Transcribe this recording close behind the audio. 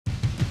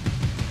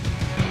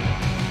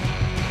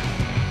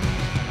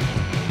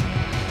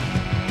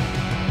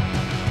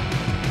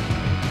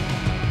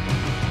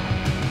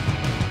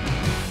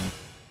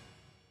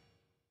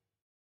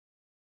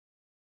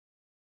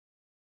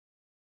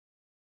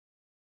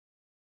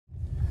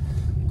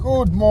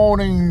Good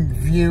morning,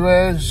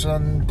 viewers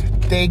and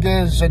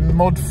diggers and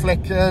mud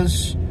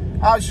flickers.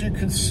 As you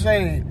can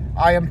see,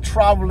 I am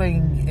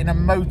travelling in a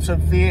motor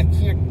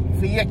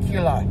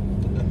vehicular.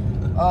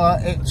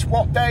 It's,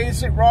 what day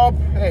is it, Rob?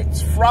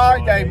 It's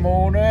Friday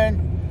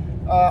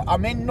morning.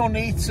 I'm in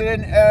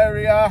Nuneaton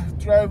area,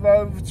 drove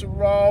over to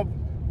Rob.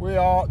 We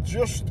are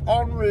just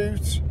en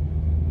route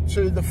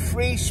to the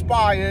Free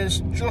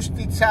Spires Just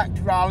Detect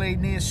rally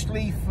near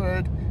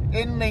Sleaford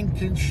in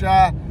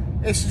Lincolnshire.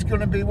 This is going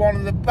to be one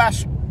of the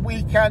best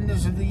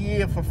weekenders of the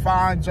year for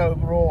finds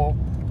overall.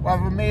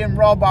 Whether me and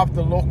Rob have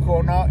the luck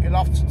or not, you'll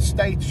have to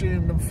stay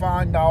tuned and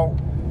find out.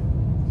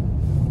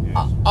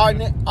 Yes.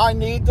 I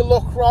need the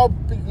luck, Rob,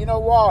 but you know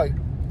why?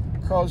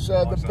 Because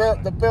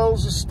the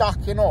bills are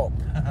stacking up.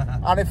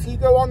 And if you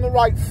go on the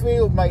right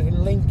field, mate,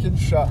 in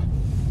Lincolnshire,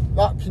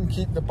 that can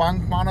keep the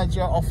bank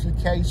manager off your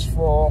case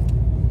for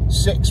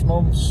 6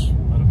 months.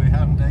 That'll be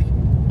handy.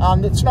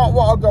 And it's not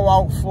what I go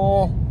out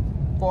for,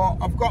 but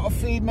I've got to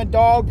feed my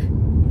dog,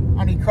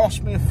 and he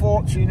cost me a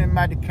fortune in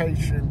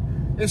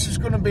medication. This is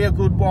going to be a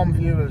good one,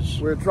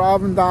 viewers. We're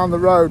driving down the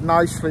road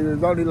nicely.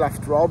 We've only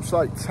left Rob's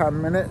like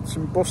 10 minutes,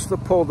 and Buster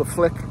pulled a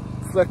flick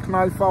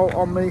knife out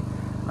on me,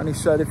 and he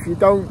said, if you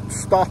don't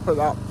stop at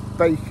that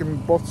bacon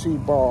butty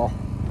bar,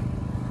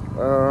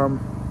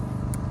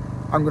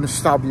 I'm going to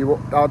stab you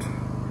up, Dad.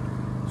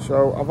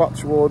 So I've had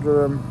to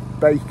order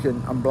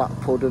bacon and black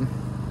pudding.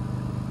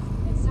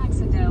 At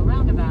Saxondale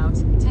roundabout,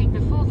 take the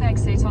 4th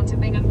exit onto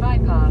Bingham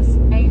Bypass,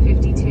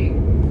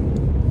 A52.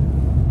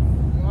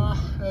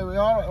 Here we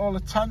are at all the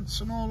tents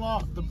and all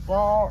that, the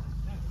bar.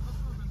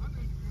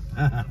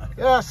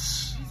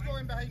 Yes. He's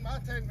going behind my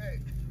tent, mate.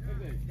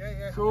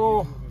 Yeah.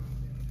 Cool.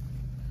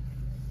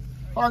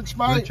 Thanks,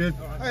 mate. Richard.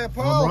 Hey,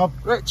 Paul. Rob.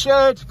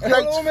 Richard, great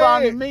Hello, to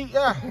finally mate. meet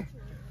you.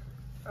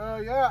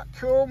 Yeah,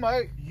 cool,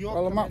 mate. You're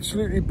Well, I'm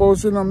absolutely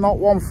buzzing. I'm not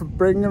one for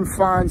bringing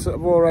finds that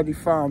I've already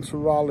found to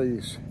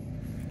rallies,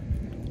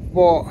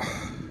 but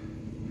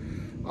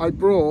I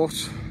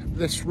brought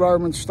this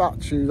Roman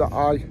statue that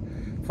I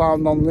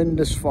found on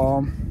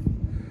Lindisfarne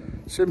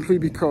simply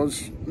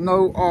because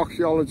no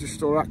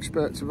archaeologist or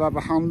experts have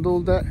ever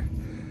handled it.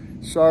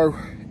 So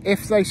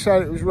if they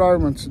say it was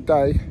Roman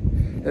today,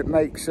 it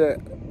makes it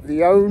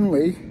the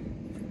only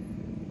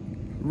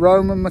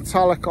Roman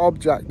metallic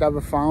object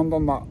ever found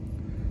on that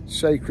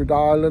sacred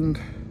island.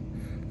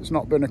 There's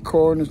not been a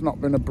coin, there's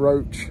not been a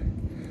brooch.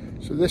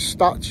 So this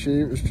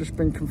statue has just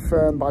been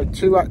confirmed by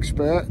 2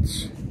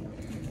 experts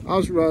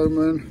as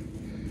Roman,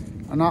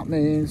 and that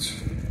means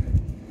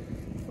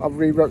I've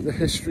rewrote the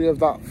history of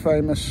that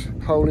famous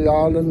holy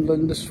island,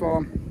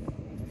 Lindisfarne.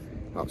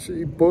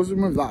 Absolutely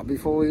buzzing with that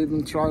before we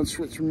even try and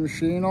switch the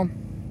machine on.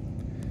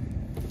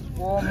 It's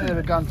warm here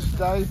again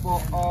today,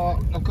 but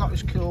I've got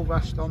this cool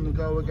vest on the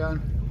go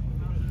again.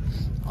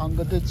 And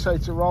I did say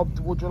to Rob,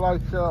 would you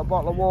like a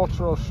bottle of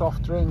water or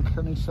soft drink?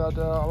 And he said,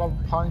 I'll have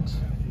a pint.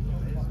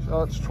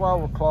 So it's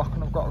 12 o'clock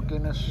and I've got a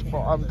Guinness,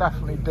 but I'm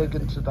definitely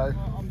digging today.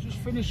 I'm just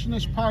finishing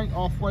this pint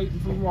off, waiting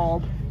for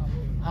Rob.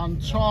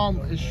 And Tom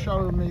is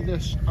showing me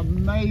this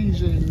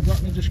amazing,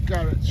 let me just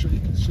get it so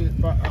you can see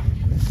it better.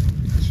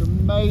 This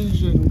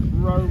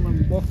amazing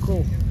Roman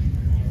buckle.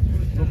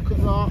 Look at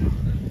that.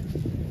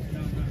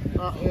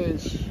 That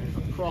is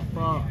a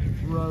proper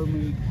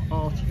Roman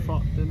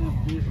artifact, isn't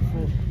it?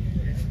 Beautiful.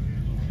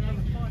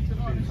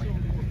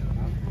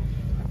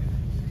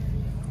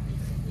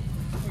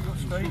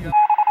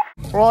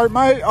 Right,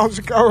 mate, how's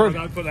it going?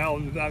 Don't put that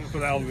on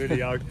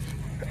video.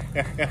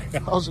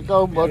 How's it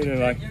going, bud?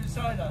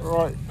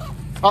 Right,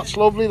 that's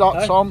lovely,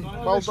 that, Tom.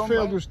 Well, this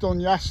field was done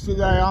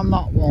yesterday and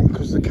that one,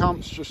 because the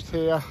camp's just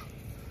here.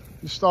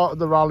 We started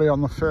the rally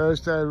on the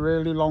Thursday,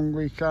 really long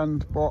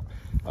weekend, but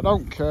I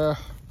don't care.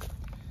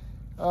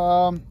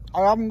 I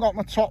haven't got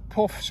my top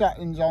puff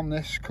settings on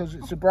this because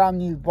it's a brand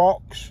new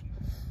box.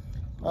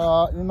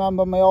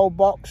 Remember my old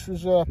box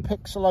was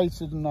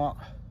pixelated and that.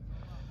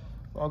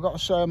 But I've got to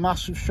say a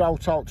massive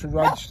shout out to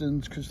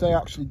Redstons because they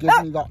actually gave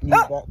me that new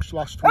box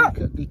last week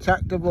at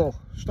Detectable.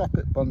 Stop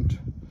it, Bunt.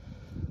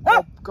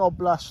 God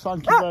bless,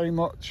 thank you very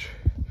much.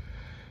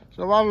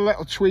 So I've had a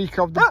little tweak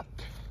of the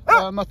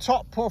my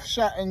top puff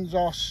settings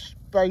are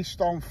based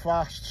on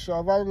fast, so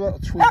I've had a little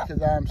tweak of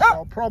them, so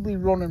I'll probably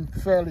run them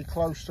fairly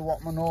close to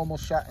what my normal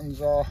settings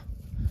are.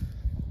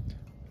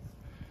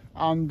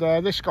 And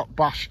this got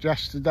bashed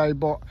yesterday,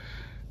 but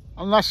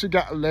unless I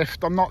get a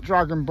lift, I'm not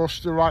dragging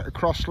Buster right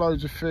across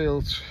loads of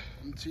fields.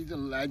 Isn't he the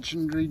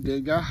legendary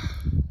digger?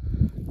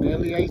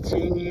 Nearly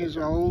 18 years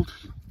old.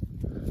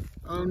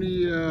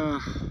 Only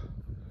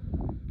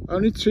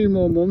 2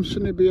 more months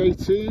and he'll be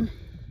 18.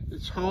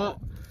 It's hot.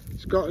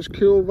 He's got his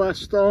cool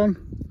vest on.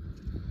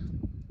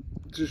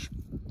 Just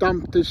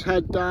damped his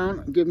head down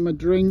and give him a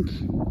drink.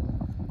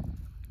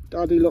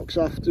 Daddy looks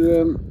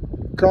after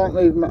him. Can't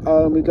leave him at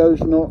home, he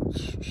goes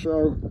nuts.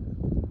 So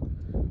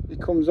he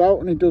comes out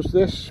and he does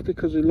this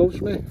because he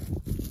loves me.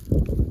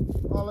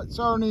 Well, it's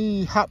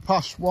only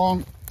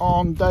 1:30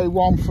 on day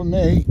 1 for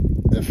me,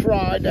 the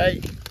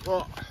Friday,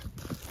 but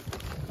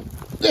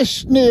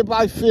this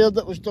nearby field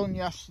that was done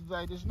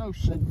yesterday, there's no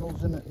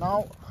signals in it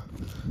now.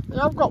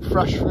 Yeah, I've got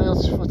fresh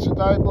fields for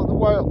today, but the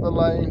way up the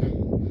lane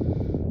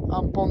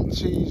and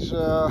Bunty's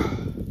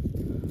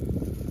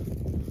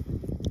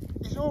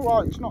he's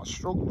alright, he's not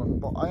struggling,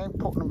 but I ain't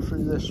putting him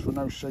through this for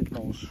no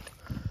signals.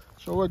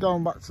 So we're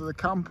going back to the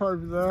camp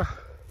over there.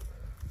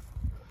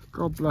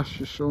 God bless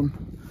you, son.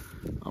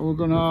 And we're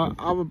gonna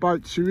have a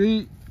bite to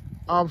eat,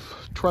 have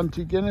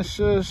 20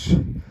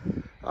 Guinnesses,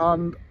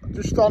 and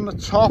just on the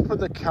top of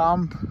the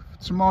camp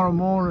tomorrow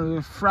morning,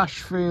 the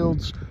fresh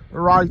fields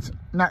right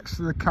next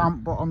to the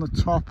camp, but on the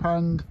top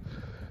end.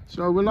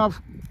 So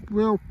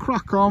we'll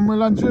crack on,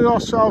 we'll enjoy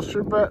ourselves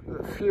for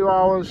a few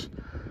hours,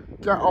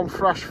 get on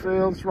fresh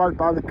fields right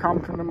by the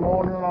camp in the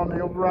morning on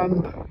the other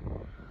end.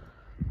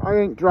 I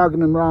ain't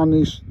dragging him around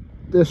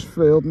this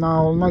field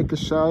now, and like I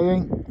say, I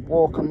ain't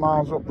walking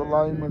miles up the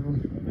lane with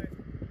him.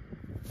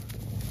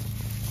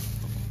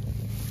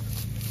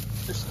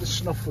 It's the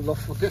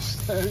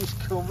snuffleupagus there, he's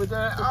covered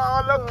it.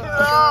 Oh, look at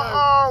that!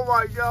 Oh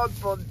my God,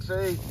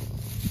 Bunty!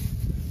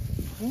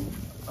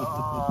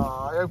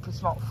 Oh, I hope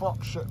it's not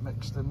fox shit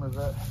mixed in with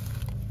it.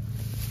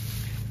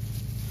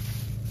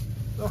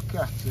 Look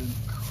at him.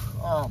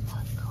 Oh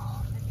my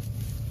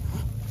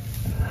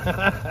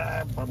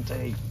God.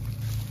 Bunty.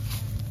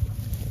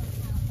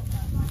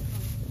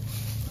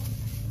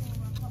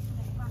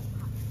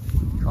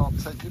 Can't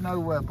take you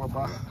nowhere,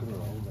 Bubba.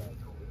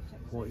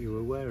 What you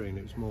were wearing,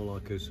 it's more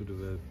like a sort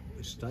of a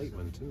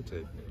statement, isn't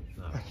it?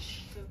 No.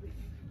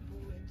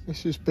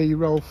 This is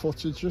B-roll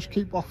footage. Just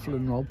keep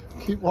waffling, Rob.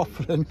 Keep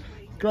waffling.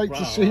 Great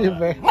to see you,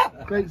 Vic.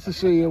 Great to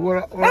see you. We're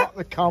at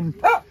the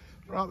camp.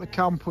 We're at the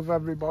camp with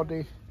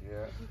everybody.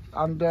 Yeah.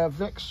 And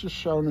Vic's just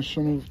shown us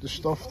some of the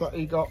stuff that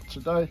he got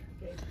today.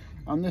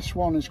 And this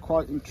one is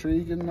quite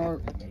intriguing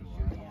though.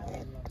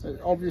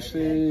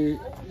 Obviously,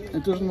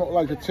 it doesn't look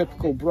like a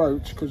typical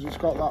brooch because it's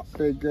got that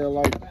big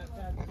like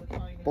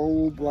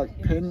bulb,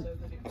 like pin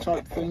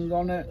type thing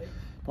on it.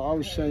 But I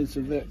was saying to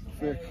Vic,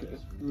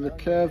 the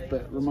curved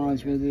bit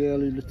reminds me of the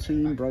early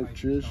lateen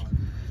brooches.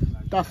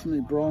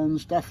 Definitely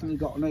bronze, definitely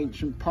got an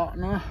ancient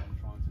patina.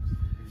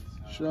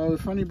 So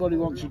if anybody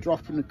wants to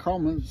drop in the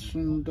comments,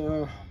 and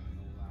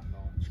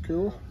it's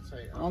cool.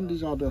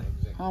 Andy's had a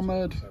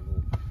hammered,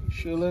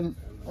 shilling.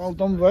 Well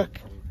done, Vic.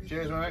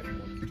 Cheers, mate.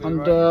 And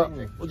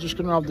we're just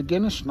going to have the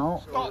Guinness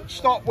now.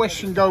 Stop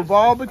wish and go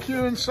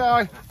barbecue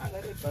inside.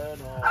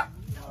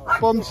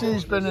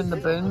 Bunty's been in the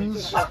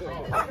bins.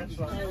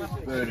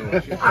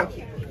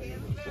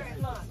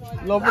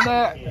 Loving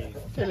it.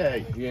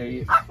 Tilly?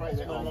 Yeah.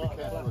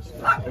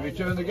 Have you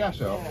turned the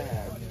gas off?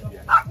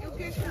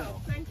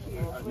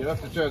 You'll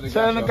have to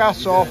turn the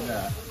gas off.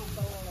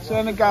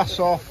 Turn the gas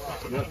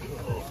off. Yep.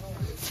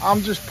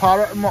 I'm just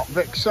parroting what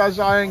Vic says.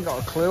 I ain't got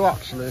a clue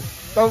actually.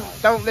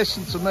 Don't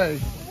listen to me.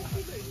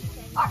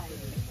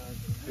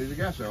 Is the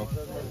gas off?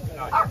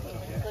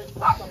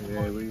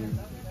 Yeah,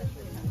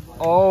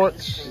 Oh,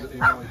 it's it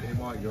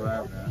might go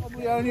out now.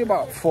 probably only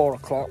about 4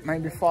 o'clock,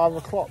 maybe 5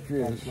 o'clock,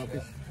 viewers.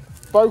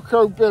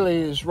 Boko Billy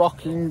is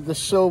rocking the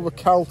silver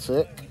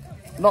Celtic.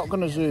 Not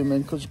going to zoom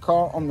in because I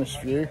can't on this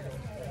view.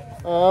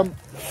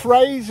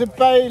 Fraser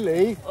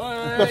Bailey,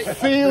 the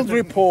field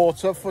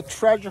reporter for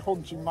Treasure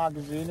Hunting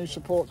magazine, who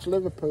supports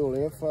Liverpool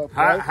here. For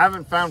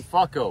Haven't found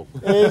fuck all.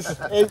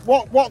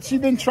 What's he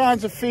been trying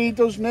to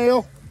feed us,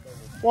 Neil?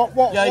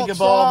 Jaeger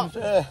bombs.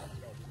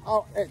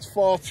 Oh, it's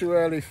far too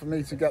early for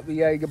me to get the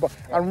Jaeger bomb.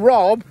 And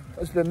Rob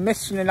has been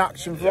missing in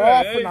action for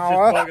half an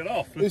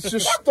hour. He's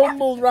just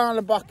stumbled round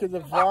the back of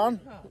the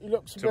van. He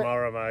looks a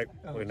Tomorrow, mate,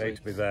 we need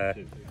to be there.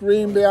 bit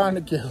green behind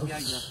the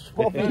gills.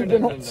 What have you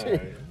been up to?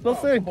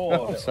 Nothing.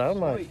 Oh, sound,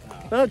 mate.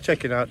 No,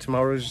 checking out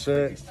tomorrow's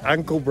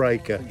ankle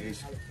breaker.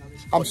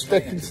 I'm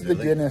sticking to the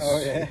Guinness. Oh,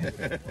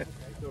 yeah.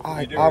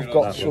 I've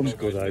got some.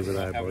 Good over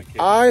there, boy.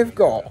 I've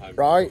got,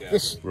 right,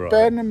 this,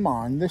 bearing in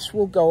mind, this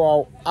will go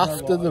out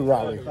after the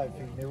rally.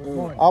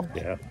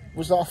 Yeah.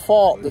 Was that a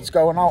fart that's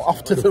going out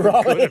after the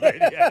rally?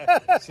 Yeah.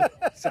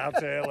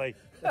 Sounds early.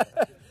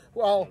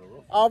 Well,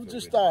 I've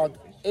just had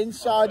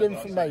inside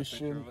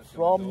information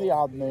from the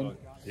admin,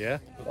 Yeah.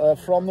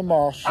 from the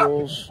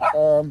marshals,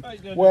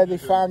 where they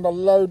found a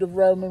load of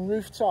Roman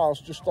roof tiles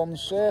just on the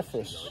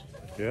surface.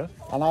 Yeah.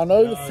 And I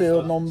know the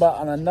field number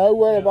and I know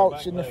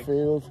whereabouts in the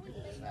field.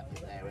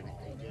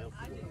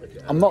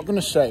 I'm not going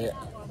to say it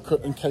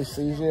in case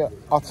they're easier.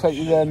 I'll take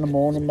you there in the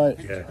morning, mate.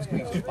 Yeah.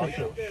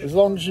 As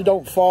long as you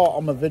don't fart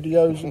on my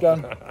videos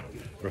again.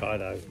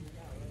 Righto.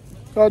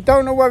 So I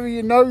don't know whether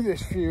you know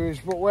this, viewers,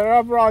 but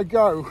wherever I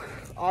go,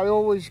 I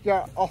always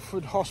get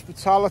offered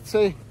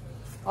hospitality.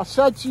 I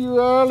said to you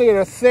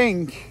earlier, I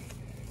think,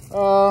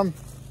 I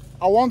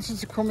wanted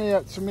to come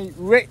here to meet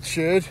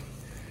Richard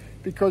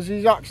because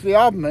he's actually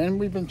admin.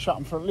 We've been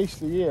chatting for at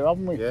least a year,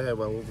 haven't we? Yeah,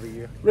 well over a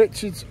year.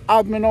 Richard's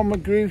admin on my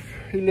group.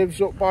 He lives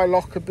up by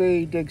Lockerbie.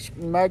 He digs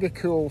mega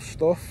cool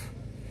stuff.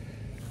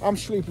 I'm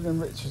sleeping in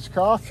Richard's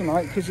car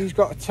tonight because he's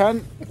got a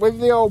tent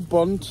with the old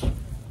bunt.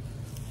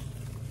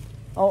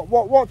 Oh,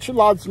 what's your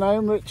lad's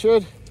name,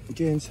 Richard?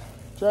 James.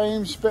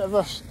 James, bit of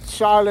a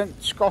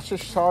silent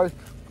Scottish type.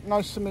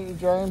 Nice to meet you,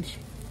 James.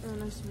 Oh,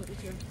 nice to meet you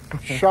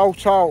too.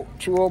 Shout out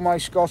to all my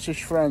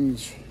Scottish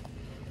friends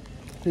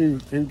who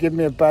give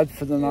me a bed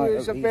for the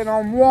night. I've been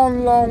on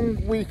one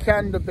long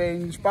weekend of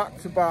binge,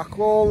 back to back,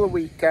 all the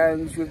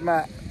weekends. We've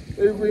met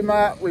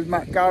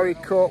Gary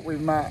Cook,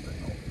 we've met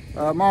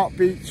Mark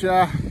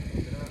Beecher,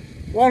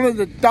 one of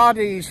the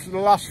daddies for the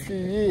last few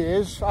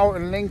years out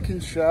in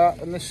Lincolnshire,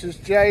 and this is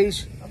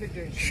Jay's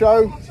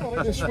show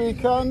this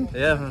weekend.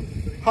 Yeah.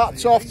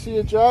 Hats off to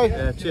you, Jay.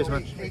 Yeah, cheers,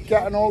 man.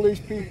 Getting all these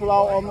people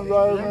out on the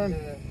road.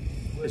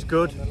 It's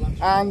good.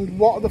 And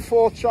what are the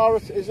 4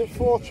 charities? Is it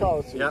 4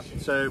 charities? Yep.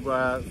 So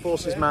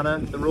Forces Manor,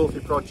 the Royalty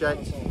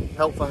Project,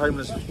 Help for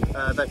Homeless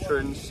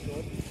Veterans,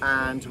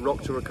 and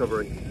Rock to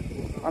Recovery.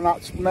 And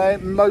that's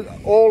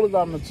all of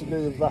them are to do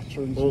with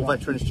veterans. All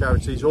veterans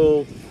charities,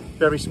 all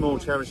very small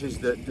charities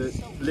that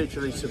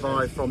literally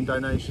survive from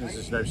donations.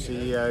 There's no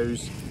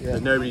CEOs,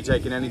 there's nobody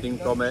taking anything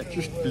from it.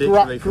 Just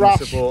literally from the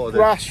support of the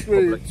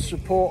grassroots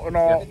supporting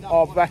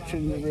our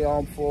veterans of the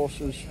armed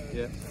forces.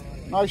 Yeah.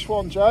 Nice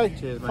one, Jay.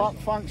 Cheers, mate.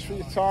 Thanks for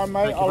your time,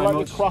 mate. I'll let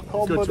you crack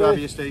on, Good buddy. to have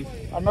you, Steve.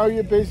 I know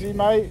you're busy,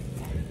 mate.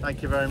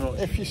 Thank you very much.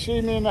 If you see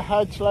me in the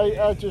hedge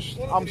later,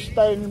 I'm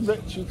staying in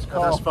Richard's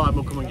car. That's fine,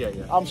 we'll come and get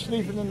you. I'm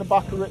sleeping in the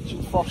back of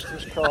Richard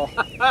Foster's car.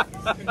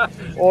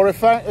 Or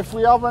if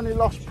we have any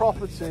lost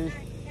property,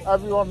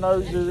 everyone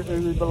knows who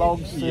he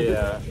belongs to.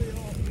 Yeah.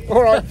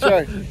 All right,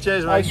 Jay.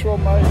 Cheers, mate. Nice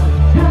one, mate.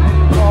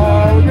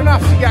 Oh, we're gonna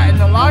have to get in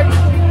the light.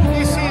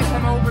 This is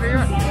from over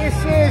here. This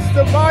is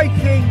the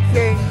Viking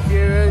King,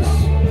 viewers.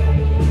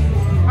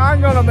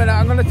 Hang on a minute.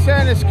 I'm gonna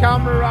turn this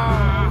camera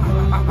around.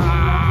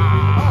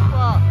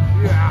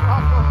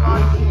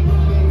 Viking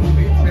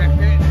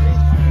King.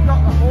 He's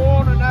got the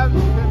horn and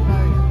everything,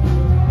 mate.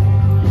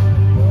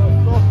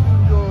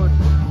 Looking good.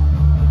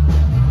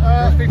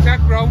 Just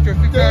Detect, bro.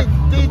 Just Detect.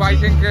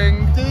 Viking King.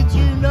 Did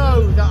you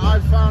know that I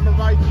found a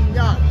Viking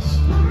axe?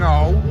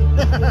 No.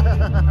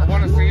 I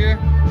want to see it.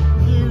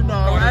 You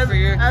know.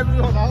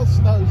 Everyone else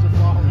knows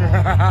about it.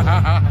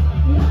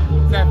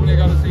 Definitely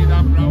got to see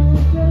that, bro.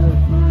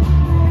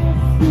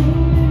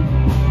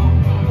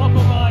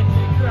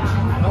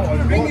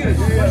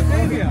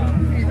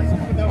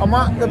 I'm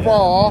at the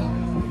bar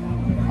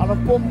and I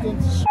bumped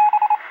into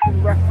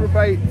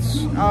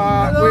reprobates.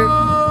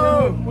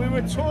 We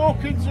were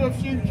talking to a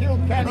few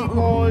Kilkenny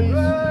boys.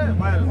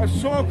 I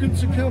was talking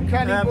to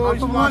Kilkenny boys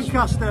from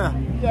Lancaster.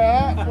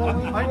 Yeah, well,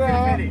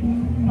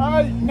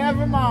 hey,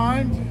 never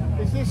mind.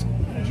 Is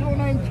your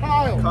name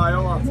Kyle?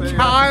 Kyle, I'll tell you.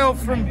 Kyle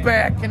from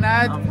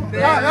Birkenhead.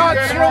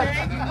 That's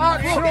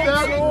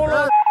all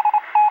over.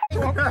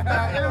 Who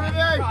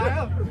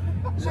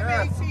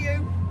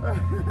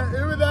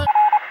are they?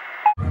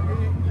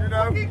 You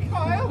know,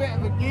 Kyle. A bit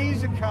of a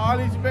geezer, Kyle.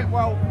 He's a bit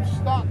well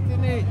stacked,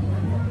 isn't he?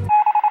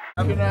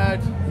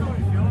 Birkenhead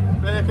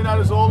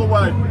is all the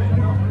way.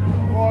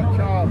 Right,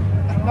 Kyle.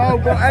 No,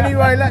 but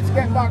anyway, let's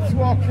get back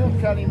to our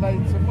Kilkenny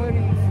mates. And where are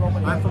you from?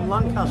 I'm from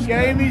Lancaster.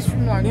 Jamie's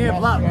from Lancaster. Near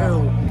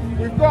Blackpool.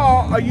 We've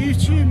got a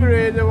YouTuber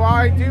here that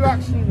I do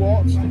actually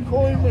watch, the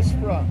Coin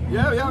Whisperer.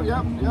 Yeah.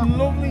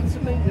 Lovely to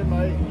meet you,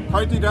 mate.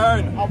 Howdy down.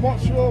 And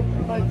what's your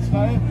mate's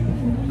name?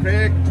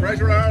 Craig,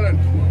 Treasure Island.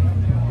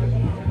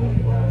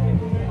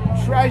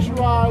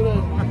 Treasure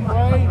Island,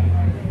 right?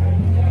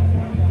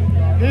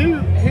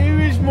 Who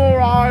is more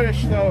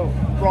Irish though,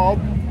 Rob?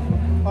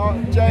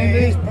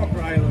 Jamie? He's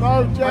proper Irish.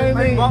 No,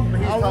 Jamie.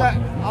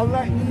 I'll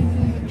let you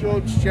be the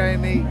judge,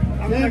 Jamie.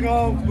 I'm going to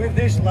go with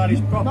this lad,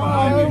 he's proper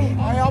Irish.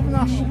 I haven't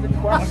asked you the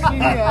question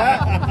yet.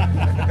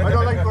 I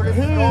don't like for this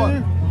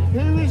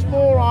Who is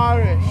more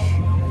Irish?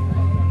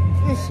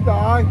 This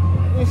guy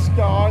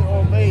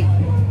or me?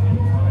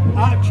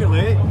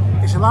 Actually,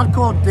 it's a lad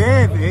called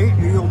Davey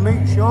who you'll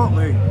meet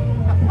shortly.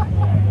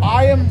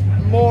 I am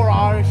more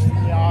Irish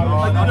than the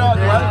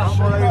Irish.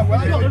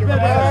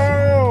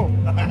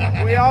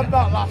 We had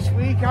that last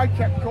week. I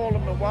kept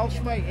calling the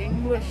Welsh mate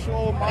English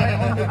all my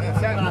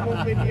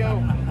undetectable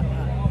video.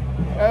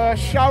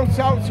 Shout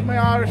out to my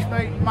Irish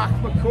mate Mac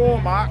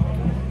McCormack.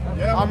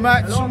 Yeah, I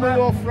met some of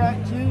your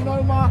friends. Do you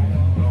know Mac?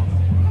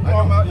 I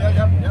know Mac,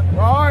 yeah.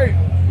 Right.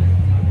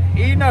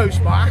 He knows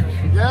Mac.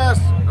 Yes,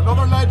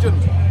 another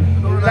legend.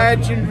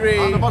 Legendary.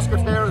 And a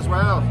musketeer as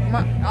well.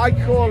 I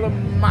call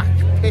him Mac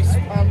Piss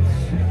Pants.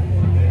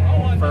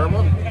 Fair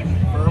one.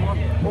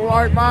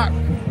 Alright, Mac.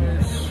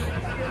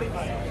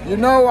 You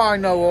know I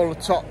know all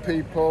the top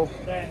people.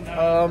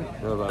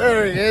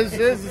 There he is,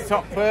 there's the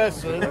top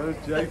person.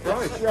 Jay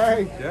Price.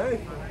 Jay.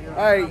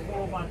 Hey,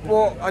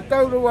 but I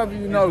don't know whether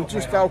you know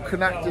just how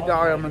connected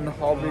I am in the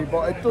hobby,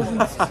 but it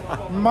doesn't.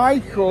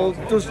 Michael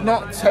does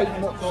not take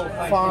much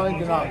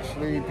finding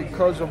actually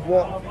because of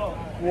what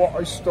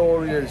his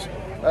story is.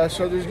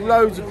 So there's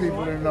loads of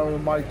people who know who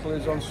Michael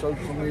is on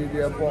social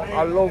media, but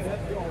I love.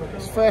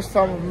 It's the first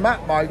time I've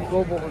met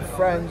Michael, but with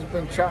friends, I've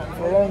been chatting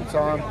for a long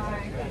time.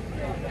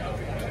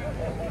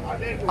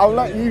 I'll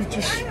let you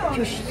just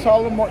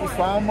tell them what you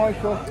found,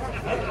 Michael.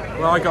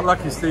 Well, I got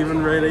lucky,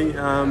 Stephen, really.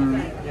 I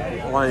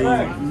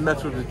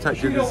metal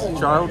detected as a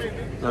child,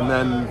 and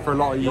then for a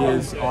lot of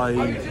years I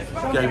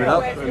gave it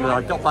up, and then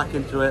I got back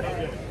into it,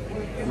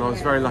 and I was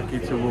very lucky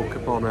to walk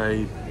upon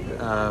a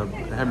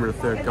Henry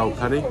III gold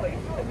penny,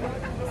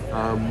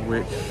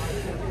 which,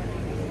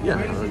 yeah,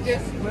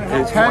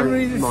 it's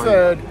Henry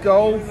my III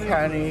gold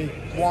penny,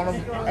 one of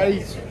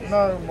 8.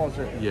 No, was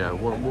it? yeah,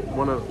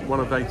 one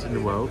of 8 in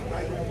the world.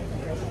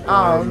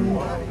 And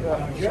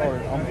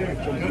sorry, I'm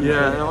jumping.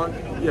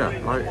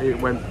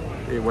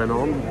 It went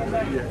on.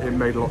 It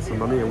made lots of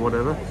money and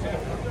whatever.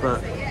 But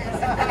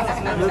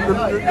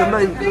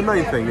the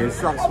main thing is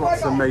that's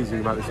what's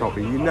amazing about this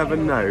hobby. You never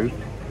know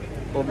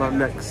what that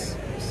next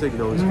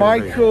signal is.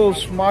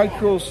 Michael's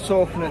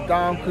talking it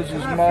down because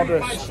he's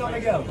modest.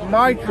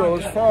 Michael,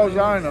 as far as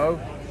I know,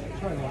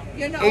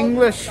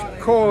 English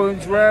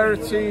coins,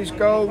 rarities,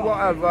 gold,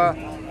 whatever,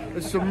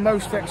 it's the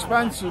most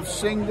expensive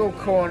single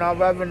coin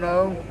I've ever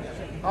known.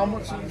 How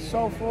much did it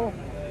sell for?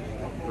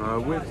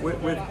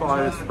 With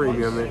buyer's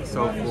premium, it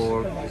sold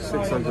for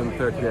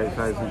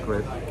 638,000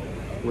 quid,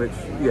 which,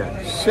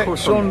 yeah,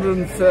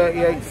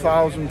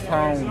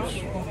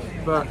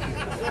 £638,000. But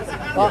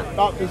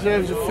that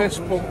deserves a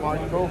fist bump,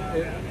 Michael.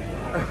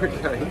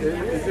 Okay,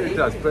 it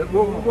does. But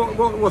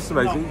what's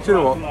amazing? Do you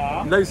know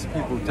what? Loads of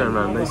people turn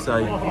around and they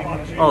say,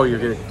 "Oh, you're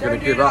going to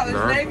give up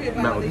now,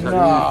 metal detector. You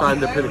found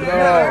the pinnacle."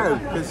 No,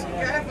 because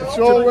it's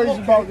always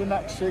about the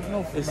next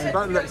signal. It's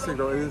about the next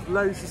signal, and there's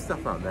loads of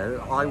stuff out there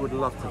that I would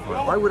love to find.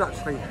 I would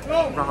actually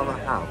rather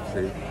have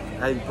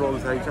a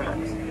Bronze Age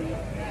axe.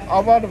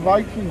 I've had a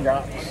Viking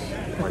axe.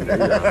 I know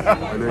that. I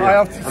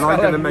have to. And I'm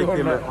going to make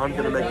him an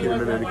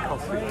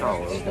costly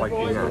tile, a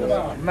Viking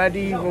axe.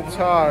 Medieval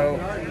tile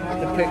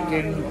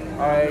depicting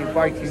a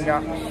Viking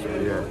axe.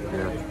 Yeah.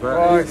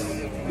 But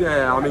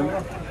I mean,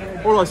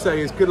 all I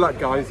say is good luck,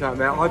 guys out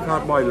there. I've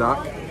had my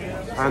luck,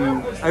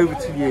 and over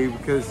to you,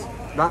 because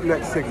that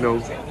next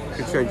signal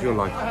could change your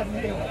life.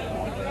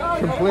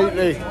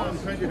 Completely. Oh,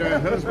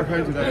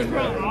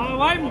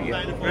 I'm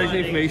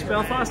originally from East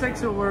Belfast, like,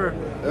 so we're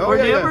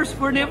neighbours.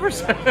 We're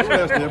neighbours.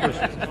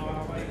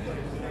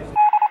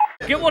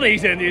 Get one of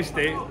these in the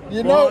estate.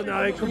 You know,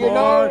 I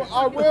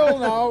will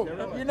now.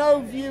 You know,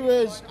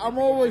 viewers, I'm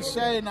always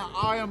saying that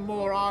I am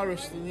more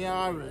Irish than the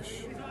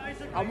Irish.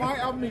 I might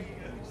have me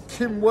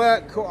Kim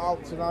work cut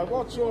out tonight.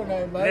 What's your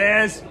name, mate?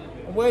 Yes.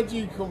 And where do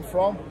you come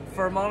from?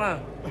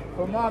 Fermanagh.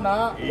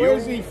 Fermanagh.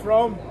 Where's he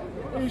from?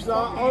 Who's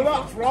that? Oh,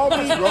 that's Rob.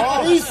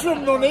 He's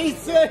from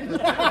Nuneaton.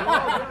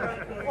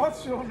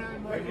 What's your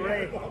name, mate?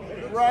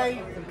 Ray.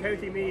 From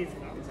County Meath.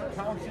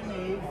 County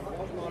Meath.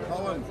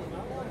 Holland.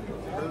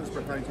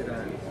 Hillsborough County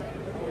Down.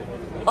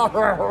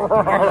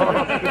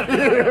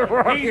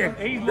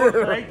 He's more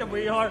polite than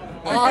we are.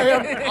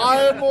 I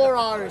am more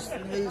Irish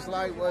than these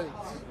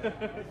lightweights.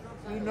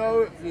 You know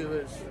it,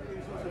 viewers.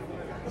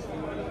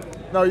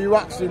 No, you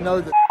actually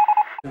know the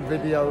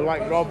video,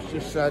 like Rob's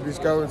just said, is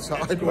going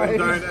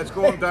sideways. It's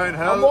going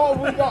downhill. And what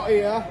have we got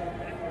here?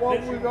 What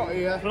have we got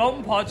here?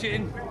 Plum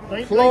poaching.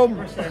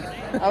 Plum.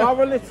 I'll have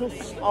a little.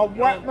 I'll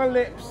wet my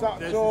lips.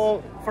 That's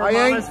all.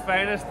 Fermanagh's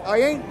finest. I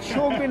ain't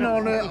chugging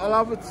on it. I'll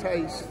have a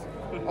taste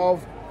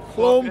of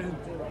plum,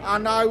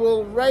 and I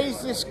will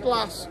raise this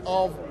glass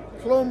of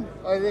plum,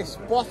 this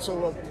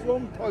bottle of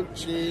plum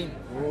poaching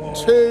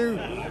to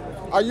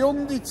a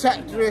young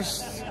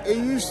detectorist. He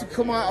used to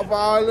come out of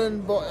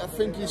Ireland, but I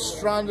think he's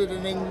stranded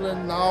in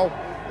England now.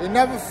 He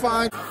never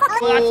finds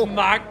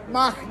Mac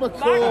McCormack.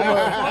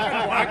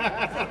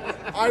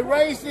 I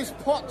raised this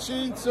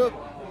poaching to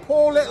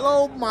poor little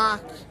old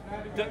Mac.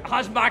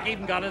 Has Mac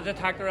even got a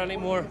detector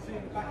anymore?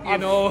 You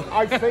know.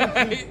 I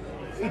think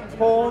he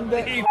pawned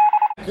it. He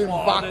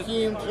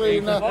vacuum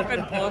cleaner. He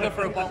fucking pawned it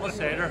for a bottle of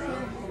cider.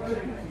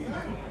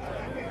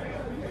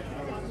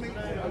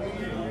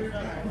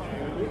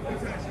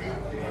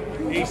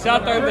 He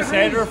sat down the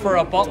cider for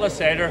a bottle of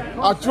cider.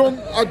 I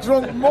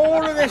drunk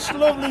more of this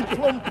lovely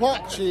plum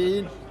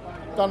poaching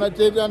than I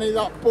did any of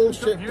that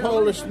bullshit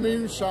Polish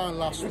moonshine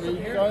last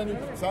week. I only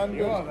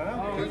pretended. Oh,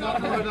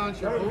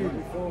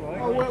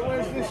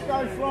 where's this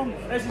guy from?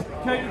 This is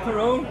County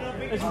Tyrone.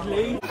 This is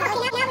Lee. We've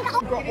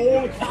got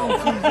all the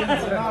counties in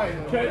tonight.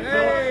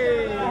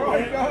 Hey!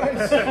 Alright,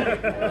 guys.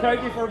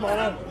 County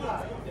Fermanagh.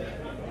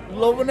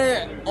 Loving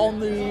it on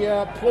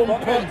the plum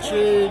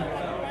poaching.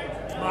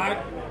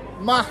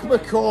 Mac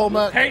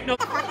McCormack.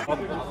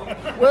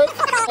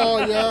 Oh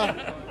yeah.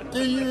 Do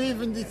you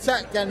even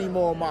detect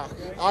anymore, Mac?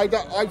 I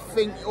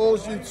think all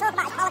you.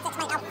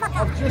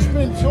 I've just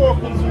been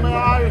talking to my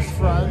Irish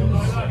friends.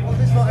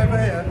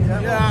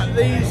 Yeah,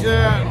 these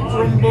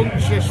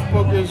rambunctious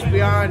buggers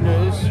behind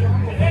us.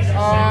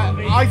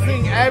 I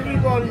think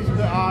everybody's a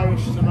bit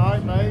Irish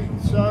tonight, mate.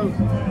 So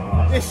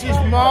this is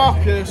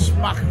Marcus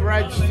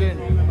McRedston.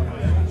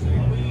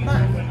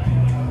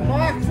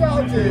 Mark,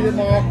 that'll do you,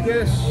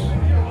 Marcus.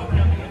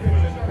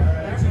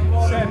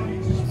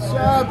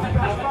 Seb,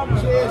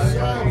 cheers,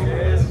 Seb.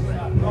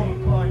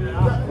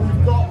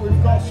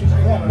 We've got some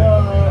proper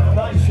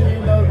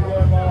poaching over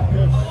there,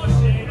 Marcus.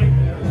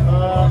 I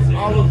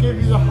will give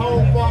you the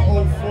whole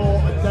bottle for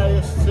a day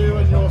or two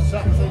and your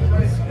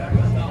settings.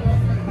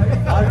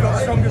 I've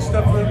got stronger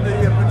stuff than the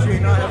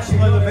poaching. I have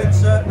slow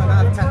Vincer and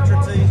I have Tetra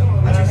tea,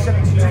 which is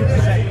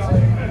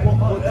 72%.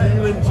 What do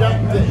you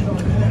inject it?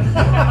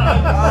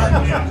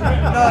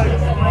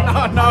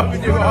 No,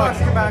 You want to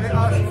ask about it,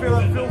 ask Phil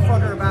and Phil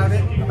Fodder about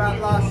it, about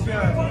last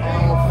year.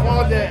 Oh,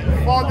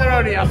 Fodder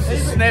only has to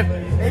sniff.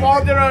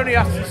 Fodder only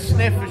has to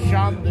sniff a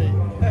shandy.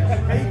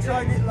 He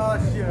tried it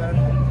last year.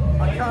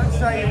 I can't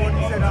say what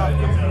he said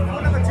afterwards.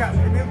 I'll have a chat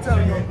with him, he'll tell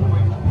you.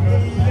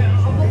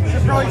 He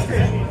surprised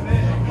him.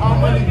 How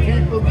many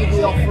people did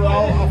he offer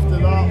out after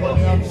that when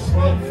he had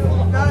sniff?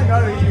 No,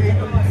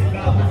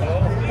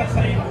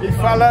 he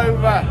fell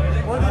over.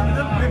 Well,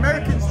 the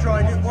Americans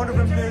tried it, one of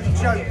them nearly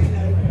choked.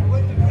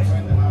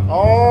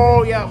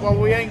 Oh yeah, well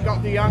we ain't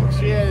got the Yanks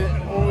here.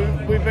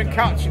 We've been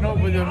catching up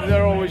with them,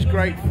 they're always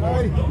grateful.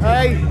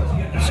 Hey,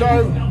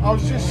 so I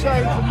was just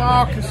saying to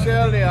Marcus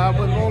earlier,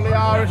 with all the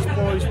Irish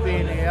boys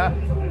being here,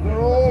 we're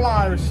all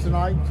Irish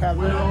tonight,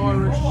 Kevin. We're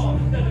Irish.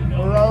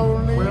 We're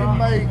only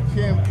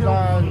making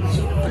plans.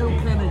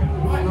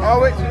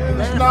 Oh, it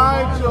was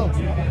Nigel.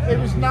 It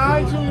was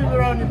Nigel who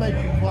were only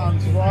making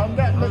plans for. I'm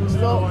getting mixed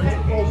up.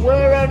 Well,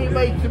 we're only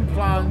making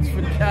plans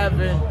for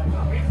Kevin.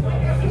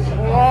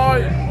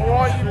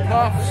 Alright, you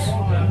puffs.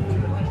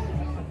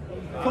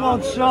 Come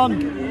on,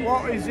 son.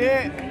 What is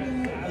it?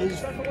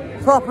 It's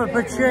proper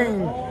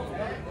poutine.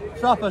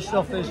 Proper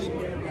stuff, this.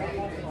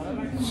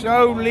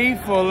 So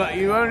lethal that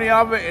you only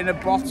have it in a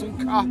bottle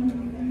cap.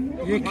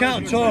 You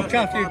can't talk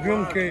after you've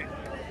drunk it.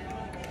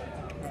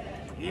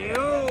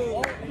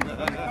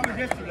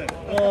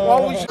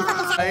 What was you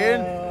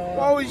saying?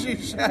 What was you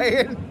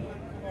saying?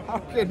 I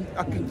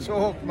can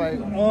talk,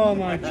 mate. Oh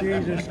my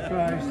Jesus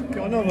Christ.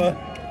 Got another?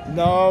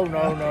 No. Oh,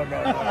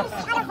 Michael, yes. Do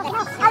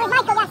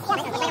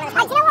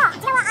you know what?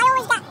 I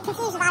always get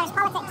confused with Irish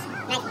politics.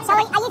 Right. So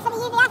are you for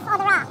the UVF or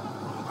the RA?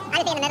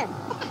 I'd be in the middle.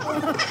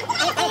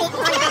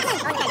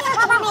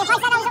 What about me? If I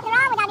said I was up the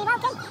RA, would I be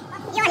welcome?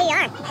 You are who you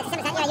are. It's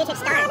 7%, you're a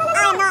YouTube star. I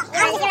am not.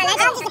 I'm just a legend.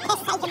 I'm just a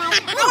piss taker,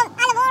 mate.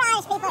 I love all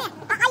Irish people.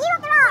 Are you up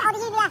the RA or the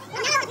UVF? I'm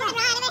not up the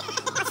RA anyway.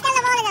 I still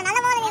love all of them. I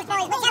love all of these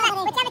boys.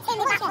 Whichever team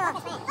they back for.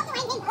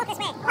 Look this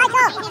way.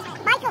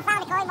 Michael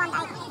found a coin one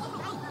day.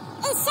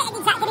 He's sitting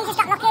exactly, he just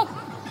got lucky.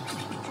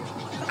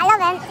 I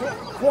love him.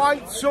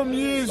 Quite some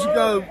years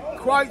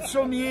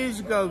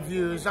ago,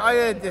 viewers, I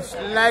heard this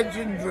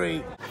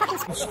legendary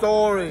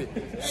story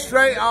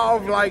straight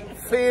out of like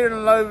Fear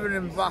and Loathing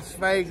in Las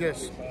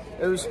Vegas.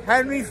 It was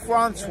Henry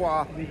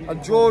Francois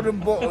and Jordan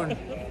Button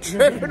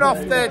tripping off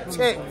their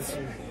tits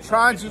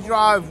trying to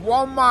drive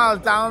 1 mile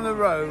down the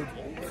road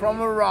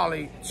from a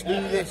rally to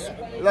this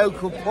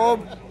local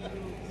pub,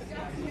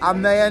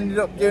 and they ended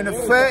up doing a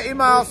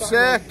 30-mile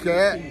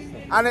circuit,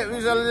 and it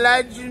was a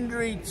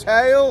legendary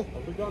tale.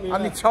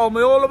 And he told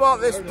me all about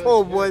this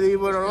pub where they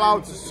were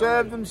allowed to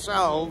serve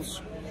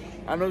themselves,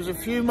 and there was a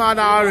few mad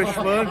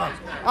Irishmen.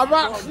 I've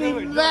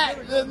actually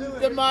met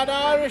the mad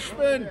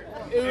Irishmen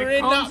who were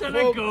in that pub.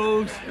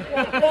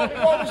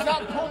 What was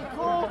that pub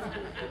called?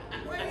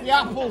 The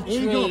Apple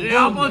Tree. The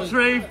Apple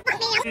Tree.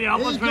 The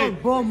Apple Tree.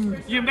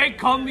 You may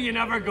come, but you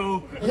never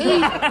go. He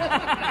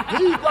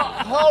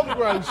got hog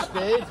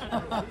roasted.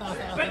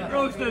 Spit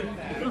roasted.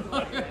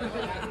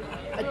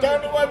 I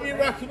don't know whether you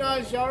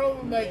recognise your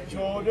other mate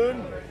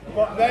Jordan,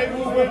 but they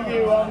were with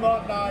you on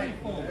that night.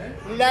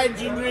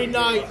 Legendary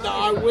night that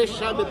I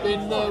wish I'd have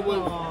been there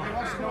with.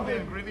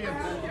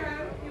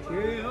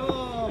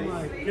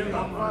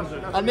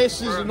 And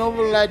this is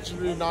another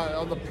legendary night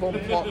on the Plum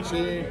Pot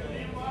team.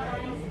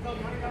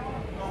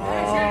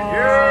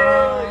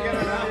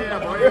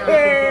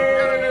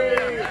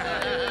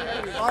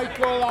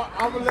 Michael,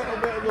 have a little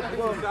bit of the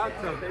plum.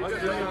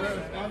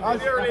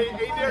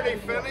 He nearly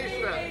finished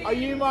it. Are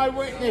you my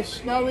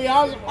witness? No, he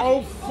has.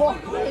 Oh,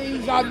 fuck me,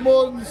 he's had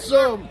more than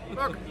some.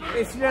 Look,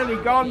 it's nearly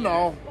gone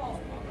now.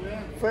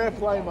 Fair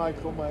play,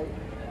 Michael, mate.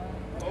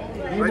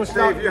 Right,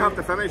 Steve, you have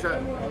to finish it.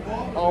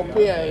 I'll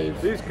behave.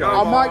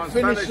 I might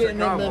finish it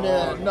in a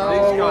minute.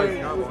 No.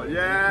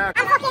 Yeah.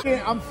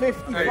 I'm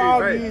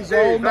 55 years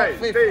old, not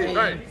 50.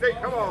 Steve,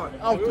 come on.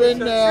 I've been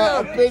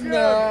there.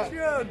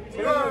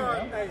 Come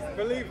on.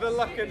 Believe the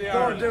luck in the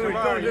Don't do it.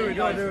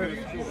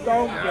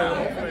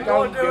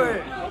 Don't do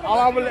it.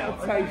 I'll have a little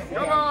taste.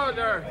 Come on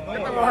there.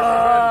 Get the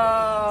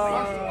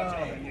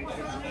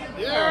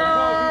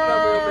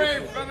Yeah,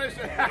 finish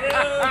it.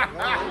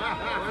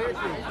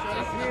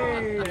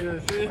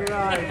 Jesus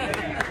Christ.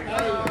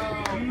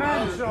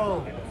 Mental.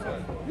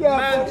 Yeah,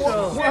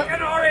 mental.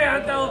 Chicken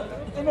Oriental.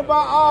 In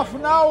about half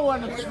an hour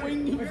when I'm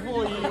swinging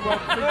for you,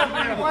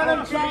 when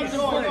I'm trying to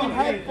put my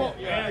headbutt.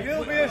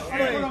 You'll be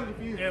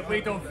asleep. Yeah,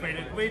 we don't feel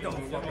it. We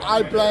don't fucking.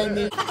 I blame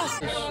you.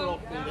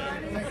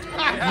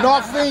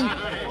 Nothing.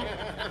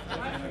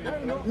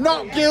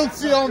 Not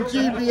guilty on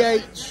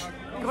GBH.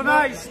 Good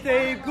night,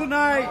 Steve. Good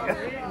night.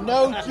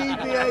 No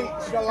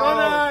GBH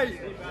allowed. Good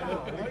night.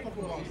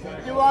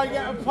 Do I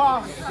get a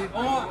pass? Do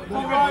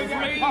I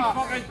get a pass?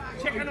 Fucking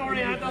chicken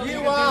Oriental.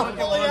 You are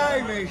fully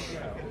Irish.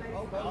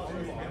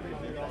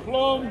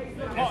 plum,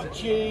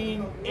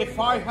 poutine. If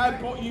I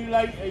headbutt you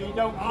later, you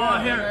don't care. Oh,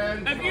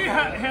 here. If you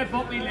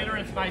headbutt me later,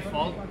 it's my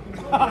fault.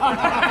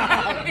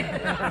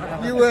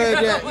 You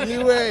heard it.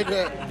 You heard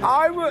it.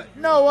 I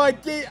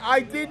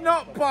did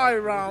not buy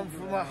around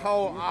from a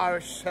whole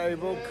Irish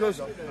table because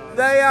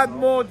they had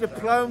more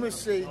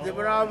diplomacy. They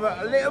were either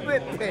a little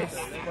bit pissed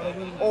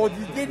or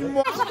they didn't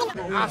want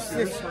to ask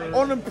this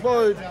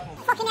unemployed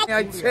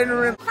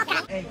itinerant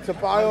to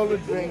buy all the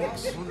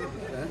drinks.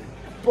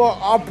 But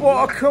I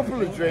bought a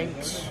couple of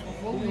drinks.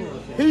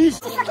 He's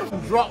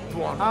dropped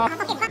one.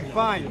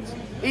 Fine.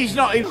 He's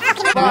not even.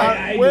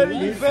 Where are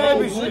you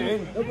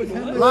babysitting?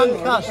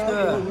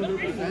 Lancaster.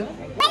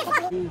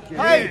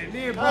 Hey,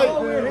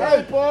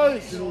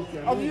 boys.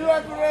 Have you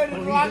ever heard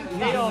of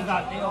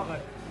Lancaster?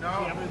 No.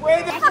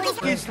 Where the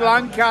fuck is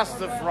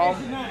Lancaster from?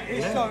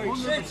 Historic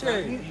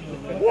city.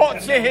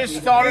 What's a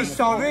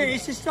historic?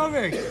 It's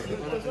historic.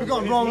 We've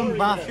got Roman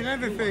baths and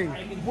everything.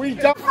 We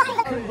don't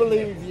fucking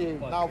believe you.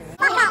 Now,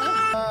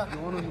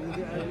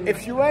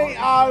 if you ain't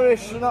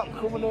Irish, you're not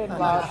coming in,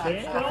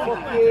 lad.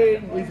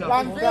 Fucking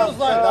Lancaster. It feels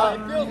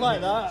like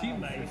that.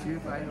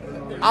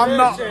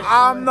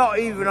 I'm not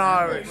even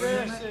Irish,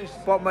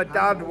 but my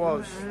dad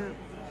was.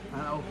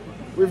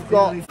 We've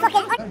got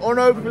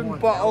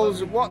unopened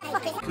bottles of what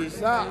is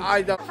that?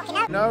 I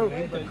don't know.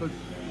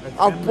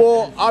 I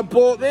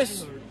bought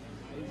this.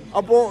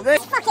 I bought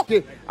this.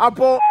 I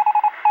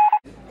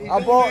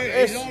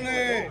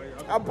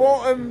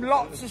bought him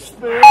lots of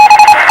spirit.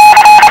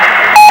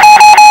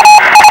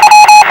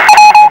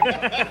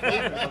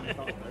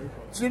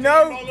 Do you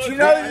know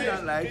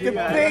the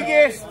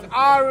biggest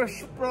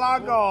Irish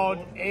blackguard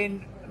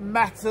in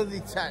metal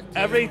detector?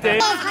 Every day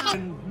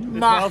the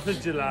 12th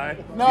of July.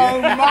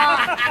 No,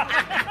 Mac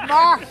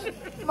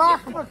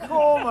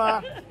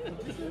McCormack.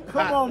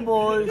 Come on,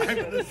 boys.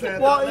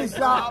 What is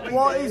that?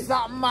 What is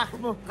that Mac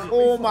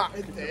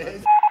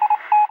McCormack?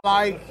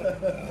 Like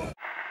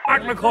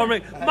Mac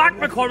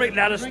McCormack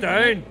let us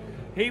down.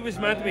 He was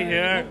meant to be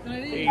here.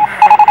 He's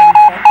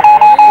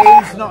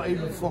not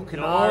even fucking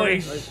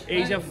Irish.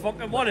 He's a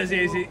fucking, what is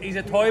he? He's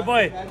a toy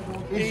boy.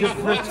 He's a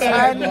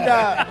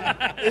pretender.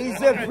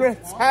 He's a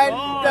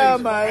pretender,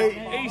 mate.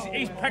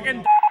 He's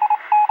picking.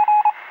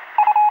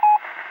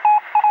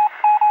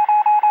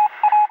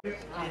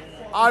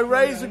 I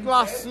raise a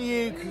glass to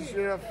you because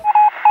you're a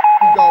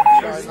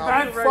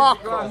gobshite.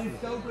 Fuck off.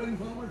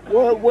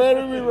 Where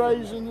are we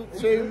raising it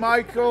to,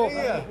 Michael?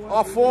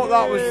 I thought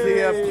that was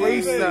the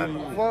police then.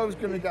 I thought I was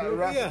going to get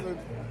arrested.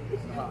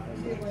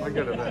 I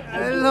get it there.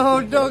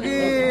 Hello, doggy.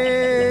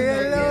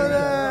 Hello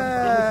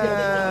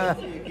there.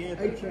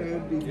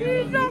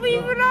 He's not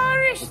even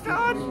Irish,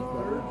 Dad.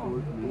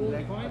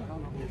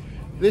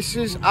 This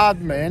is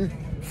admin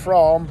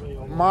from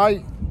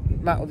my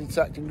metal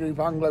detecting group,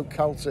 Anglo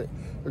Celtic.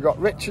 We've got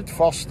Richard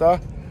Foster.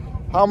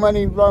 How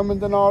many Roman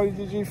denarii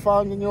did you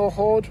find in your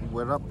hoard?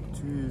 We're up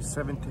to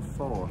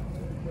 74.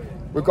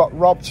 We've got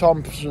Rob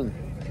Thompson.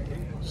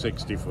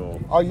 64.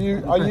 Are you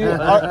the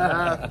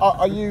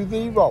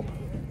Rob?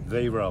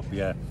 The Rob,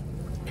 yeah.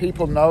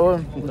 People know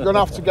him. We're going to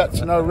have to get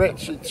to know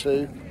Richard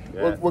too.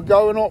 Yeah. We're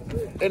going up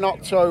in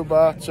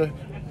October to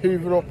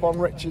hoover up on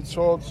Richard's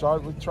hoard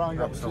site. We'll try and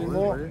get a few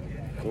more.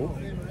 Cool.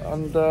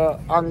 And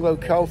Anglo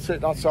Celtic,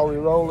 that's how we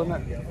roll, isn't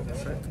it?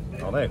 That's it.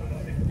 Are they?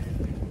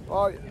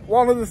 Right.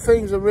 One of the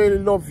things I really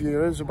love,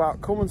 viewers, about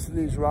coming to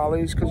these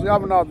rallies, because we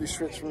haven't had this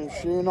switch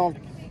machine on,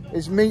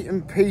 is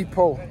meeting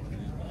people.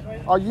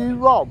 Are you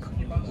Rob?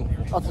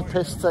 That's a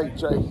piss take,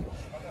 Jake.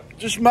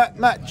 Just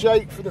met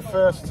Jake for the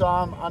first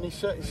time, and he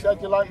said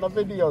you like my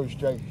videos,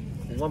 Jake.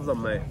 Love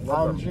them, mate.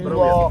 Love and them.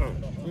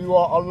 You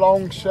are a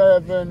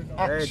long-serving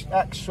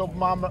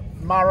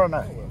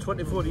ex-submariner.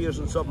 24 years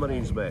in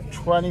submarines, mate.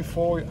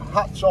 24.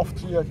 Hats off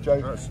to you,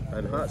 Jake.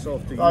 And hats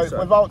off to right, you, sir.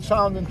 Without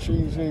sounding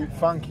cheesy,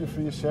 thank you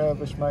for your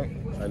service, mate.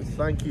 And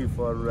thank you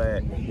for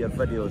your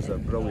videos. They're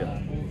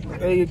brilliant.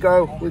 There you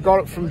go. We got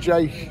it from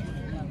Jake.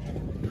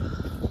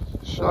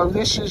 So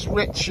this is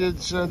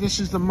Richard's. This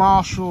is the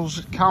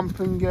Marshall's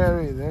camping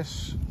area.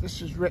 This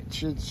is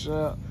Richard's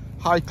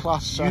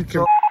high-class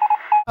setup.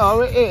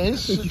 Oh, it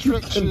is. It's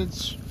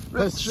Richard's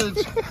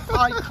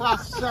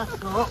high-class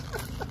setup.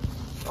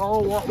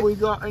 Oh, what we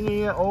got in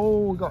here?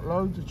 Oh, we got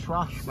loads of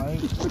trash,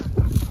 mate.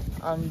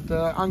 And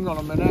hang on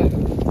a minute.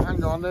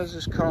 Hang on, there's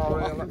this car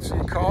here. Let's see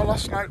your car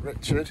last night,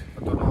 Richard.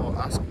 I don't know.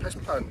 Ask piss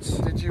pants.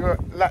 Did you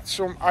let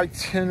some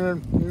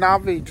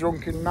itinerant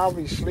drunken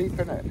navvy sleep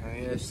in it?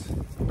 Yes.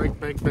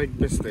 Big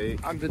mistake.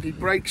 And did he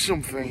break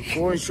something?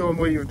 Go and show him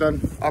what you've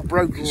done. I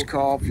broke his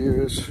car,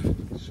 viewers.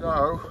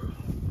 So,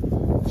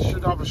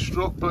 should have a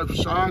strut both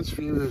sides,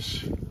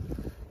 viewers.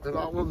 But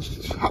that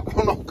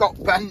one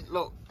got bent,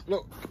 look,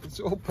 it's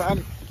all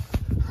bent.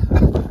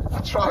 I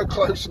tried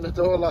closing the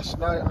door last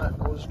night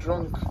and I was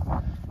drunk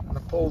and I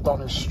pulled on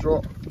his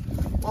strut.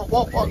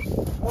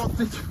 What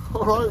did you,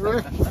 alright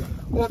Rick,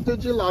 what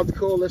did your lad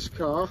call this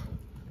car?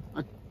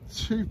 A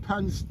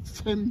 2-pence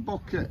tin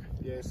bucket.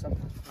 Yeah,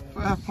 something.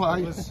 Fair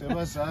play. It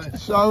was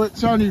So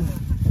it's only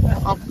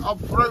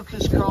I've broke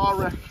his car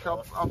wreck,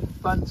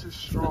 I've bent his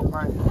strut,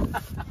 mate.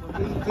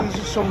 These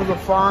are some of the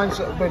finds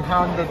that have been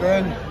handed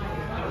in.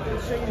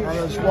 And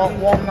there's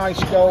one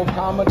nice gold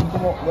hammer to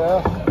come up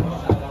there.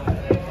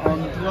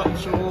 And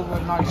lots of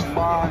other nice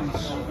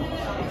finds.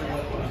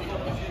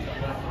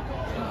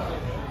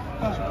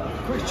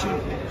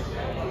 Question.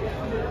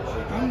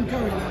 I'm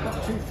going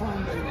up too far.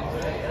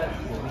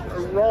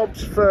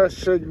 Rob's first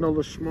signal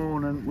this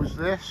morning was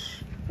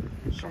this.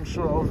 Some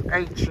sort of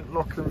ancient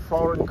looking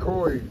foreign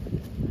coin.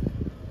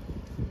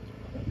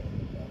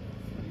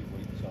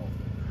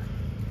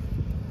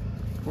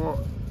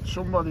 But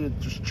somebody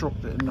had just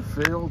chucked it in the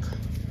field.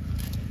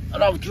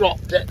 And I've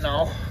dropped it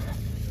now.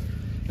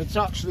 It's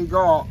actually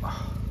got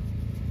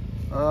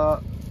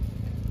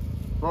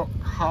look,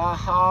 ha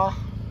ha,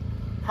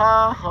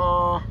 ha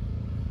ha.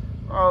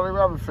 Well,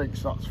 whoever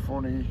thinks that's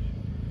funny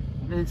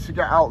needs to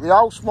get out the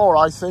house more,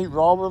 I think,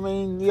 Rob. I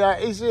mean, yeah,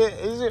 is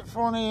it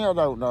funny? I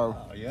don't know.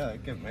 Oh, yeah,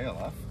 it gave me a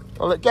laugh.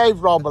 Well, it gave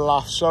Rob a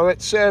laugh, so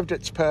it served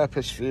its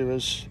purpose,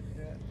 viewers.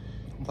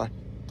 Yeah.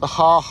 The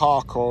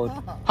ha-ha coin.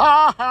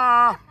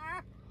 Ha-ha!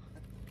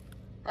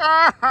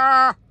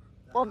 Ha-ha!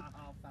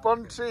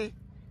 Bunty.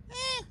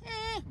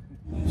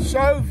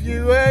 So,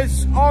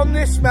 viewers, on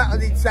this metal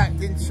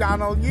detecting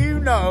channel, you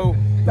know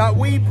that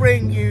we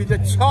bring you the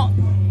top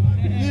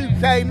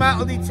UK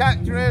metal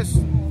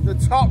detectorists, the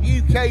top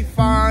UK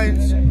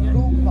finds,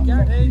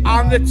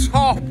 and the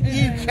top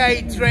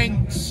UK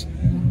drinks.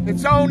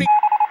 It's only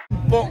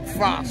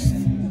Buckfast.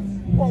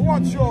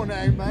 What's your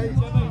name, mate?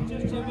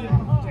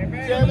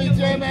 Jimmy.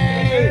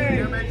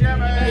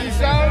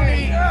 He's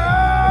only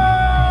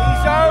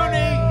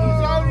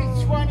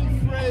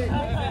 23.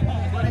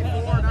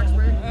 24 next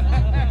week.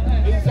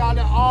 He's had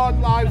a hard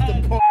life to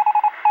put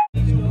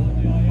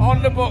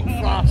on the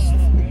Buckfast.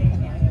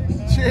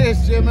 Cheers,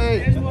 Jimmy.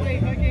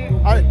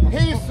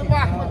 Here's the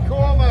back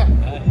McCormack.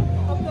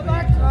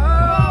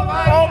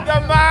 Up the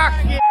back,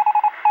 you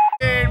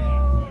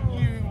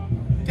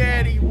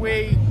dirty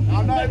wee.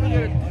 I'm not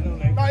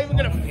even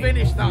gonna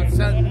finish that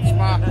sentence,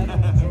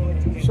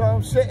 man. So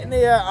I'm sitting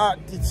here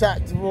at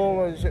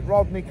Detectable. Is it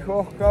Rodney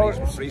Cook? Oh,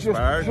 Free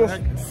Spires,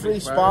 Free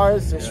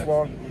Spires, this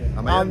one.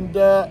 And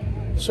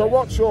so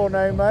what's your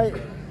name, mate?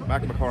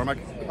 Mac McCormack.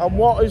 And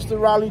what is the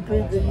rally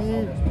group that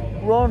you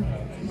run?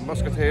 The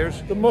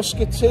Musketeers. The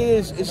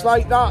Musketeers. It's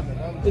like that.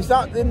 Is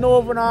that the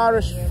Northern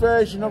Irish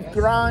version of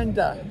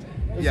Grinder?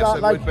 Is Yes, that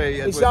it like, would be.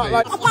 Is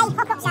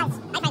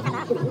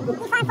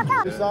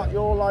that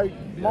your like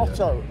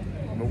motto?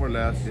 More or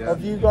less, yeah.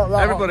 Have you got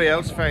that? Everybody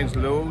else finds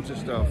loads of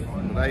stuff.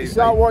 Is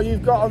that what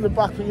you've got on the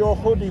back of your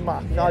hoodie,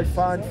 Mac? I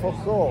find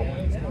fuck all.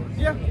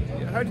 Yeah.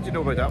 How did you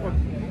know about that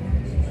one?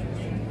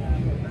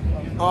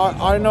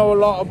 I know a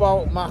lot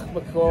about Mac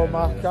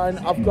McCormack.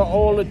 I've got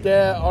all the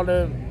dirt on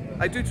him.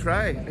 I do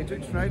try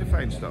to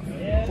find stuff.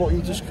 But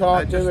you just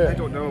can't do it. I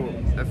don't know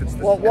if it's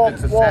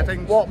the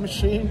settings. What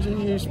machine do you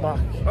use, Mac?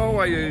 Oh,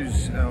 I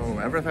use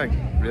everything,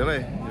 really.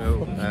 You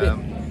know,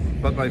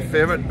 but my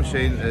favourite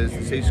machine is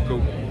the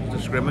C-scope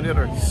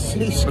discriminator.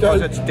 C-scope?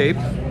 Because it's deep.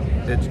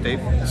 It's deep.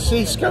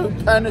 C-scope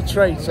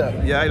penetrator?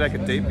 Yeah, I like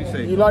it deep, you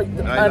see. You like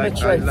the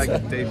penetrator? I like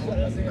it deep.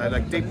 I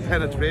like deep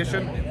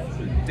penetration.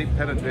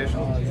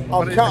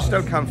 But I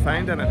still can't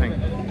find anything.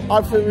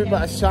 I think we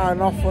better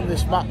sign off on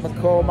this Mac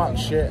McCormack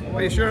shit.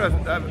 Are you sure?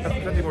 I've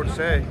plenty more to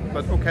say,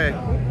 but okay.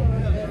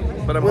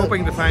 But I'm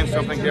hoping to find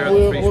something here at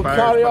the Free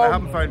Spires, but I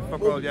haven't found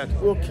fuck all yet.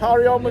 We'll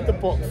carry on with the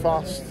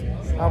Buckfast,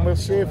 and we'll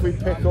see if we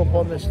pick up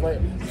on this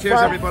later. Cheers,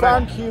 everybody.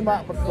 Thank you,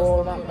 Mac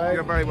McCormack, mate.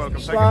 You're very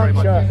welcome. Thank you very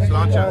much.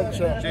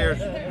 Sláinte. Cheers.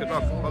 Good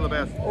luck. All the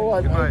best. All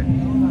right, goodbye.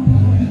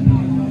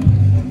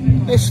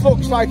 This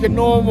looks like a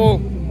normal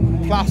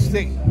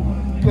plastic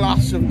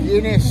glass of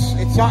Guinness.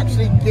 It's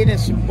actually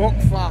Guinness and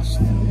Buckfast,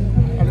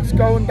 and it's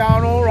going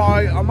down all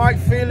right. I might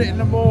feel it in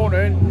the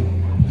morning.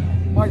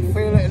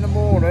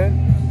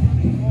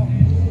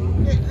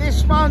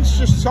 This man's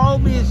just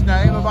told me his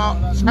name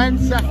about 10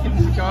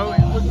 seconds ago.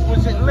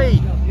 Was it Lee?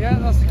 Yeah,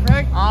 that's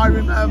correct. I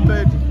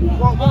remembered.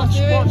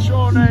 What's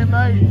your name,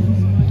 mate?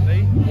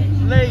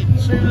 Lee.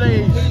 Two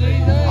Lees.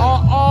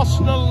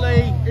 Arsenal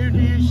Lee. Who do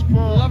you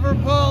support?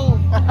 Liverpool.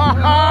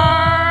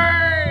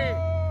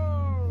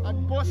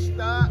 And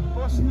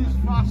Buster's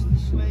fast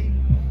asleep.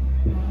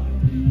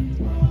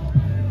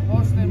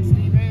 What's them,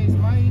 Steve? Is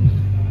mine.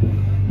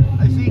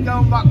 Is he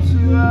going back to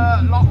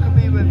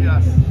Lockerbie with you?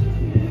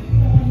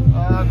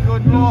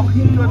 Good luck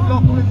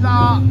with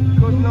that.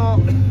 Good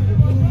luck.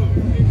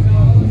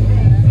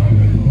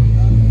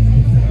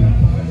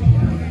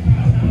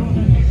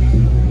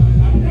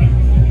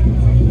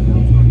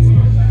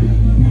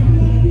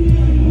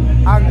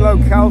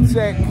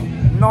 Anglo-Celtic,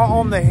 not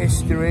on the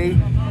history,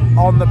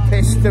 on the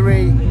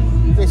pistory.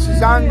 This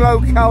is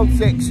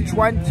Anglo-Celtic's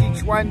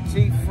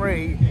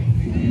 2023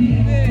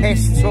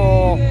 piss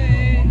tour.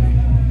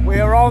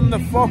 We're on the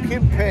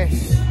fucking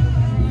piss.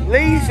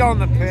 Lee's on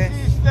the piss.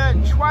 This is the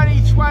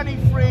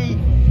 2023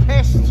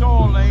 piss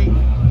tour, Lee.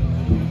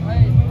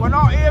 We're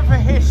not here for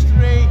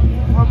history,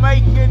 we're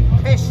making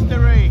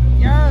pistory.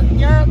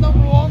 You're number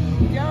one.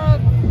 You're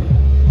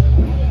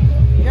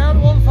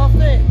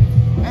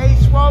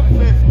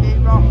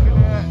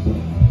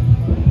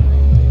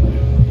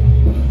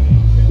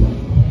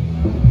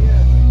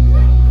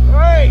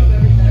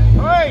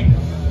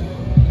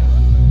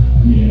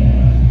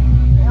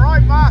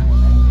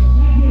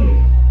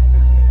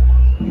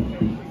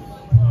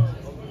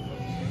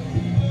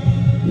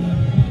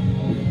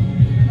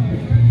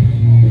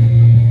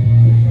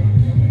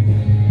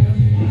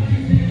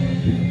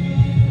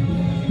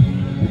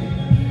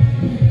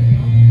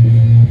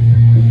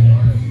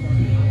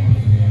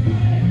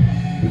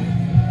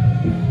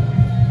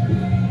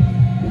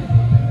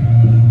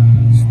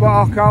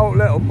spark out,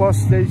 little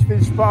buster. He's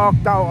been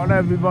sparked out on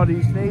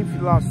everybody's knee for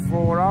the last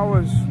 4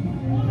 hours.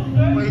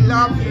 We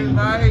love you,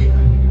 mate.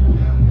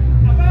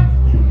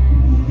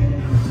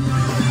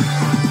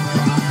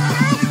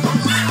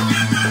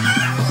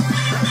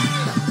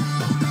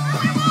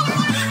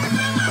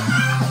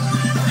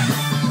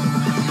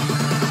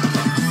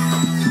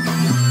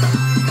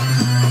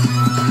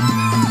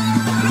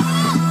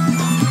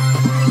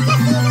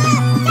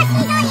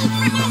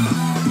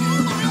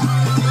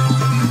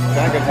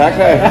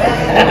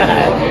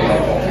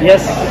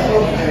 Yes.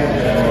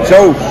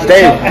 So,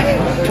 Steve,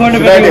 Turn the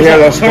today to hear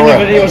this story.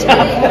 videos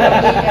up.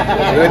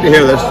 Today to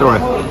hear this story.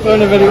 Turn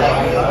the video.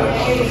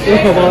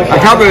 I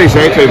can't really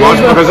say too much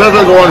because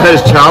it'll go on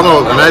his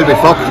channel and I'll be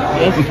fucked.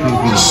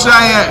 Just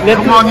say it.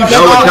 Come on, you've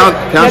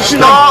can't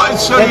started,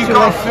 so you've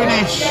got to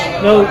finish.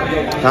 No.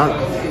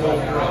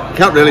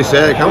 Can't really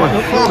say it, can we?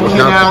 Fucking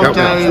hell,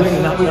 Dave.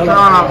 We can't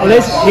have Well,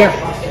 listen, here.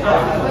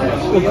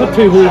 We'll put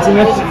 2 words in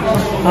it.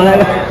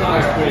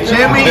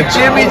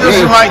 Jimmy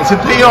doesn't like to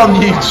be on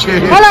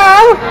YouTube.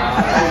 Hello!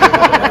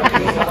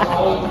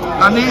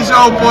 And these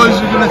old boys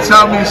are going to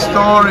tell me a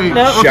story.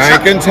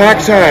 Shank and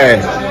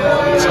taxi.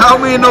 Tell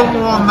me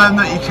another one then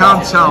that you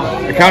can't tell.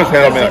 You can't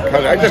tell me.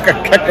 I just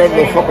got kicked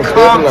under the fucking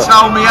Can't table.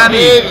 tell me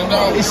any.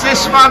 Is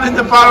this man in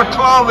the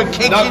balaclava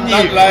kicking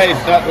you? Not live,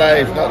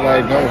 no.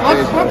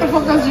 What the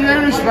fuck is the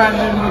Irish man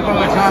in the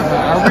balaclava?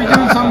 Are we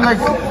doing some like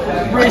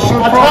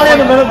racial I'll tell you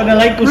in a minute when the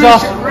light goes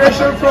off.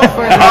 Racial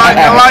profile. Right,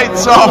 the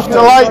light's off,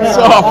 the light's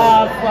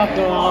off. Fuck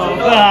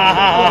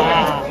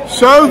off.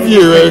 So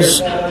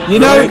viewers, you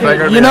know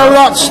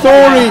that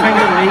story.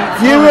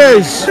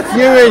 Viewers,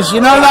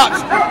 you know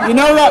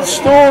that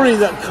story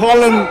that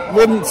Colin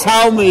wouldn't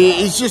tell me.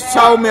 He's just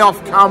told me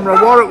off camera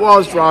what it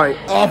was, right?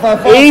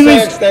 He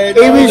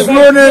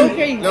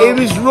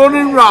was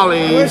running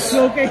rallies,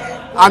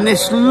 and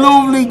this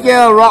lovely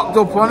girl rocked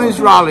up on his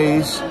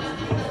rallies.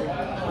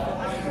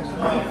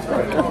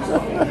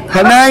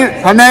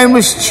 Her name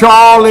was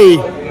Charlie.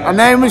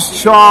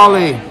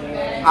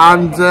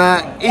 And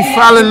he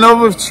fell in love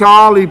with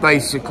Charlie,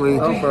 basically.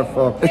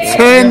 It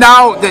turned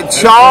out that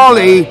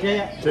Charlie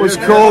was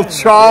called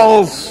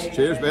Charles.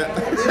 Cheers, mate.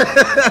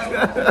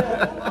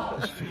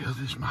 This field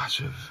is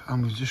massive,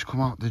 and we've just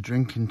come out the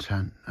drinking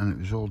tent, and it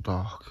was all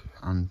dark,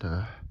 and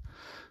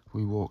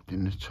we walked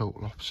in the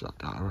total opposite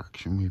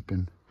direction. We've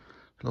been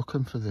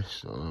looking for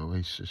this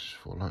oasis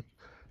for like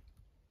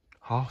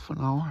half an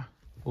hour,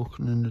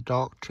 walking in the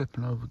dark,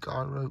 tripping over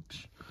guy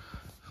ropes.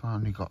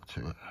 Finally got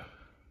to it.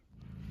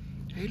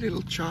 Hey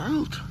little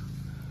child,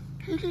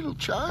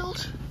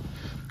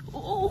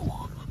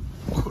 oh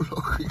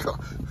look, we got,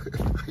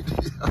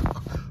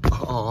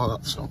 oh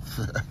that's not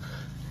fair.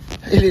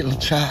 Hey little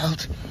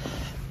child,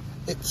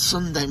 it's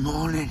Sunday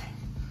morning,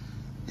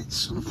 you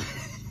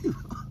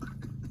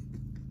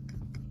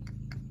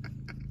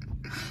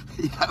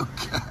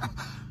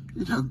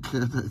don't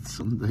care that it's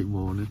Sunday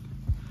morning.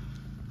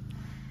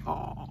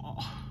 Oh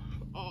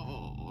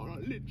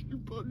little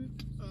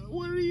bunt,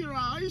 where are your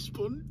eyes,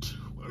 bunt?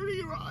 Where are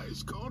your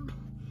eyes gone?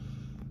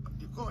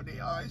 You've got any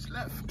eyes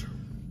left?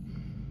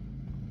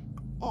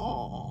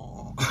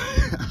 Oh,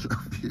 I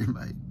love you,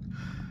 mate.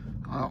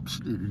 I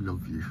absolutely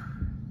love you.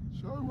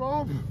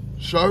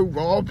 So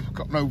Rob,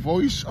 got no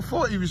voice. I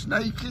thought he was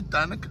naked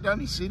then. I could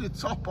only see the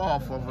top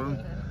half of him.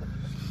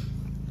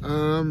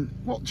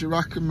 What do you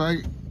reckon,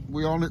 mate?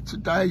 We on it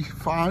today,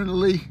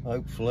 finally?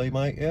 Hopefully,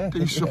 mate, yeah.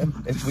 Do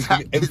some if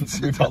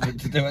we bother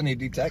to do any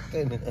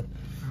detecting.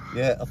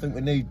 Yeah, I think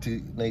we need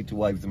to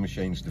wave the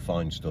machines to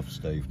find stuff,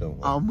 Steve, don't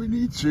we? And we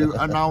need to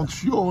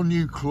announce your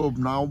new club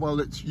now. Well,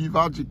 you've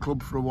had your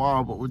club for a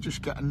while, but we're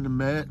just getting the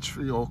merch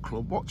for your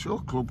club. What's your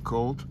club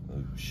called?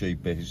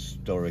 Sheepy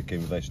Historic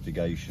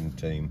Investigation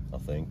Team, I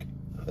think.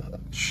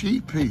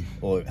 Sheepy?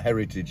 Or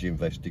Heritage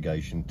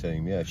Investigation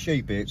Team, yeah.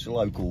 Sheepy, it's a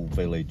local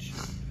village,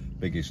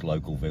 biggest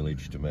local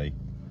village to me.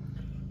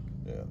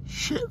 Yeah.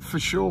 Shit for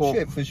sure.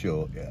 Shit for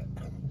sure, yeah.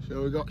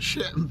 So we got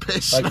shit and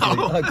piss hopefully,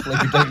 now. Hopefully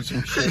we do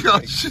some shit. We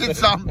got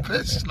shit and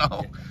piss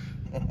now.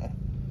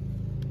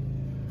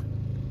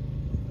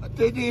 I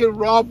did hear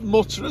Rob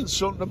muttering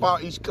something about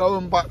he's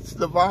going back to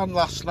the van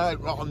last night,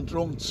 rotten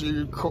drunk,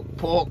 to cook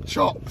pork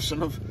chops,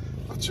 and I've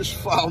just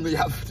found the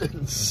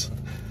evidence.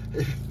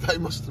 They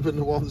must have been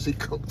the ones he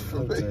cooked for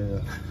me.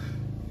 Dear.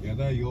 Yeah,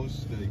 they're yours,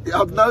 Steve. He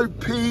had no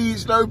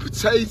peas, no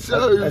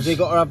potatoes. Has he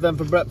got to have them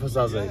for breakfast,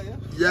 has he?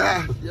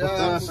 Yeah,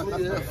 that's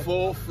the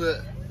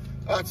forfeit.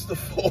 That's the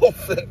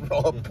forfeit,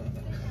 Rob.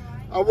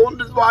 I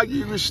wondered why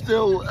you were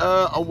still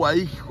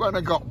awake when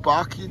I got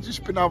back. You'd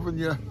just been having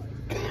your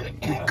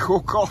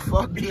cook off,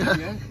 hadn't you?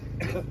 Yeah.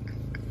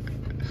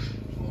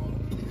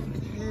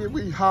 Here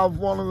we have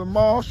one of the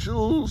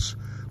marshals.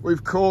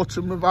 We've caught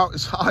him without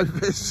his high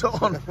vis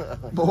on.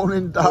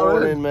 Morning, Darren.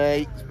 Morning,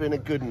 mate. It's been a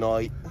good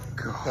night.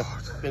 God.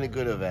 It's been a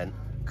good event.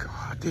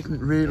 God, I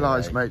didn't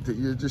realise, mate, that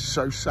you're just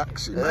so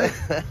sexy, mate.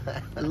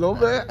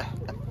 Love it.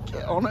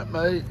 Get on it,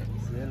 mate.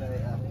 See you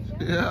later.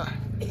 Yeah.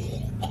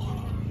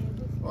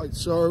 Right,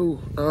 so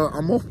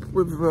I'm up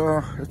with,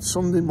 it's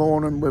Sunday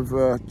morning with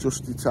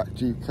Just Detect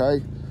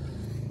U.K.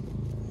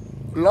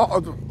 A lot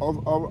of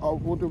I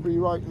would be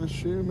right in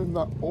assuming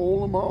that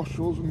all the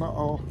marshals and that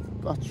are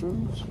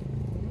veterans.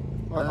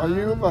 Are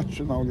you a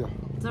veteran, Alia?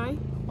 Sorry?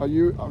 Are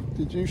you?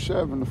 Did you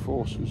serve in the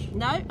forces?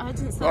 No, I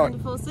didn't serve in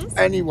the forces.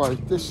 Anyway,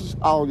 this is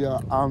Alia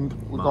and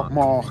we've got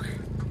Mark.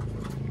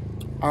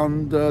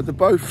 And they're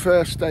both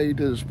first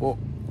aiders, but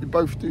you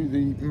both do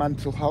the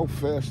mental health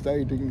first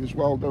aiding as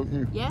well, don't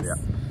you? Yes. Yeah.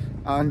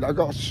 And I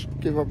got to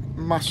give a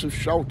massive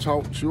shout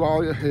out to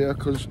Alia here,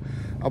 because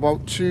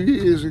about 2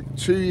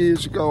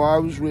 years ago I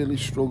was really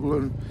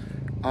struggling,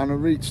 and I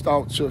reached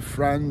out to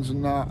friends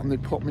and that, and they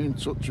put me in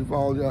touch with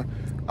Alia.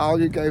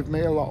 Alia gave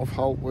me a lot of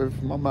help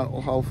with my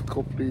mental health a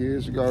couple of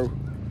years ago,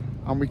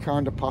 and we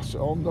kind of pass it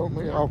on, don't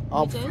we?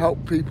 I've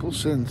helped people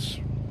since.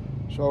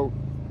 So,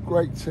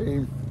 great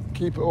team.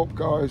 Keep it up,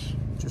 guys.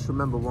 Just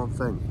remember one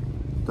thing: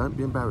 don't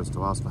be embarrassed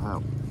to ask for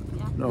help.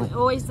 Yeah. No. We're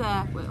always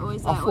there. We're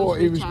always there. I thought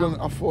he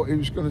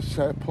was going to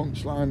say a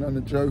punchline and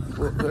a joke,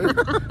 but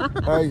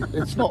hey,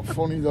 it's not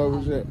funny though,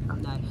 is it?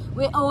 No,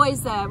 we're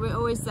always there. We're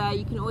always there.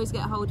 You can always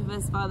get hold of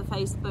us via the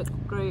Facebook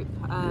group.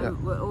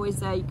 We're always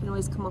there. You can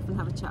always come up and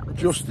have a chat with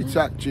us. Just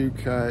Detect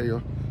U.K,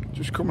 or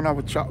just come and have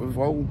a chat with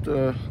old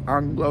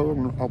Anglo,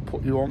 and I'll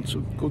put you on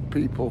to good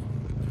people.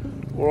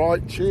 All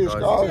right, cheers,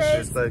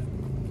 guys. Cheers.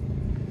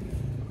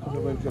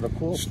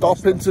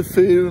 Stop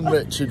interfering,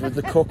 Richard, with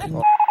the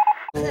cooking.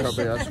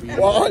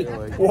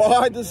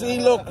 Why does he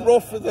look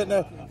rougher than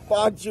a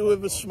badger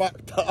with a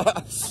smacked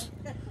ass?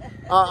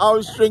 I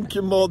was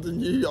drinking more than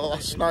you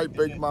last night,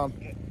 big man.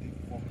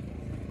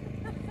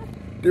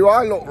 Do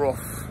I look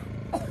rough?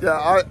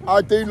 Yeah,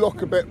 I do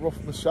look a bit rough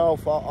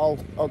myself.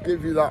 I'll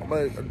give you that,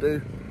 mate. I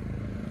do.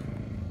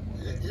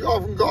 You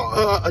haven't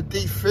got a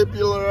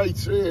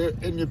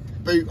defibrillator in your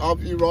boot,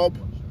 have you, Rob?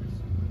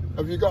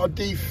 Have you got a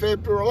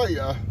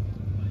defibrillator?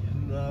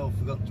 No, I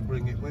forgot to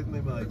bring it with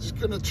me, mate. It's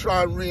going to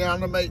try and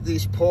reanimate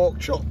these pork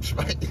chops,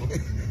 mate.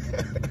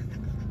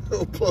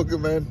 They'll plug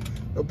them in.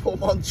 They'll put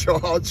them on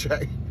charge,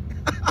 eh?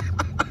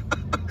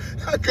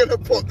 I'm going to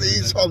put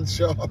these on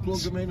charge. Plug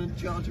them in and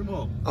charge them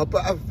up? I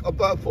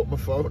better put my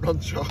phone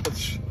on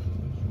charge.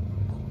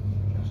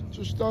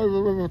 Just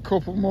over with a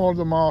couple more of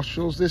the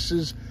marshals. This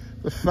is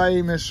the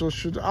famous, or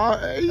should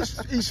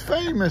he's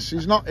famous,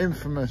 he's not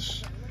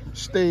infamous.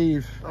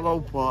 Steve.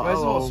 Hello, Paul.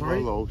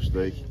 Hello,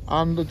 Steve.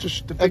 And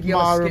just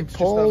admiring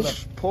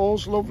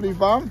Paul's lovely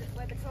van.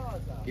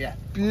 Yeah.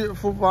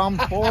 Beautiful van,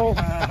 Paul.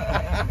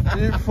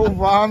 Beautiful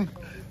van.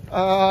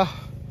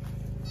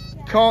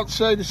 Can't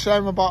say the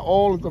same about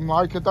all of them.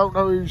 Like, I don't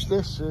know whose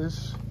this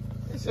is.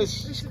 This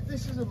is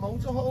a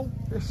motorhome.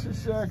 This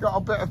has got a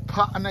bit of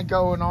patina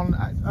going on.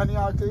 Any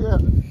idea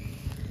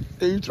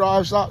who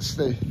drives that,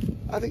 Steve?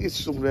 I think it's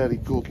some really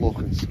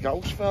good-looking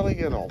Scouse fella,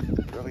 you know.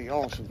 Really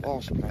awesome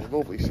guy,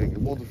 lovely singer,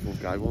 wonderful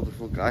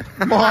guy.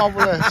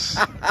 Marvellous.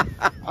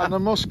 And I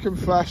must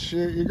confess,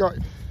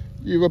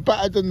 you were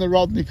better than the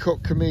Rodney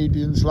Cook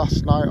comedians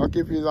last night. I'll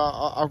give you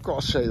that. I've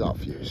got to say that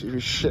for you. It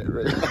was shit,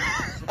 really.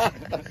 I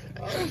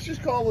was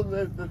just calling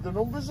the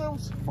numbers out.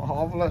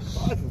 Marvellous.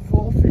 5 and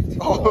 4, 50.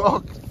 Oh,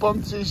 look,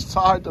 Bunty's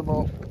tied them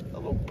up.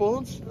 Hello,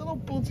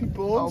 Bunty Buns.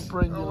 I'll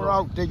bring you. We're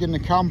out digging the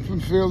camping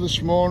field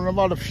this morning. I've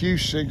had a few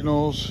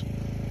signals.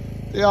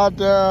 They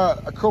had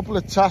a couple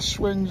of test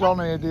swings on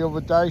here the other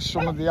day,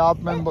 some of the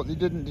admin, but they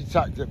didn't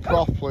detect it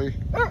properly.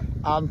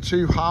 And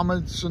 2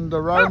 Hammards and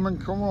a Roman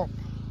come up.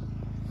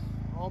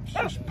 Rob's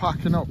just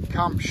packing up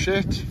camp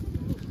shit.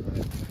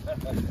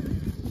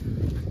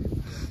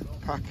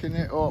 Packing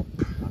it up.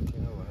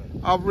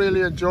 I've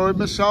really enjoyed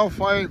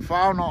myself. I ain't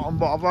found nothing,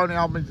 but I've only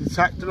had my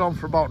detector on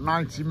for about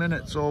 90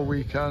 minutes all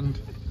weekend.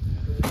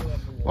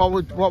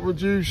 What would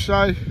you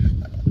say?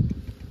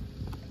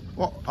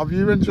 What have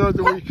you enjoyed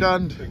the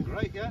weekend? Been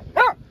great, yeah.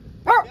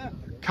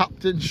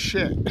 Captain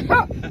shit.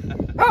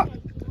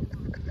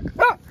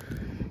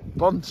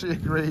 Bunty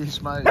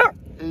agrees, mate.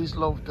 He's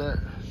loved it.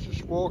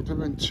 Just walked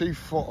within 2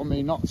 foot of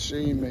me, not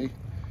seeing me.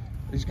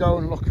 He's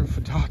going looking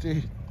for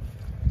Daddy.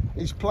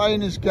 He's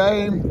playing his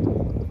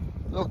game,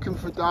 looking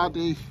for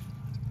Daddy.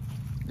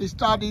 Is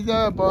Daddy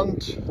there,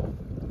 Bunt?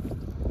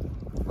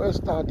 Where's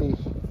Daddy?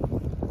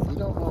 You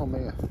don't know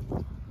me.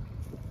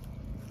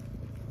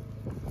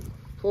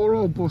 Poor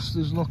old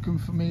Buster's looking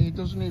for me. He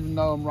doesn't even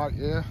know I'm right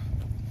here.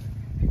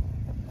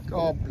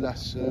 God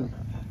bless him.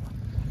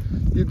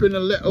 You've been a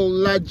little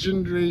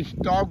legendary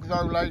dog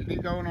though lately,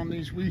 going on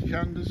these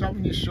weekenders,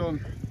 haven't you,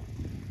 son?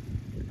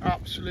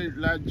 Absolute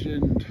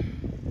legend.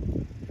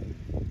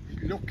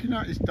 He's looking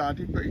at his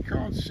daddy, but he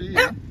can't see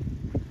him.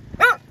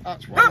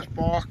 That's why he's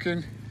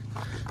barking.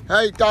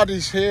 Hey,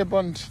 Daddy's here,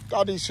 Bunt.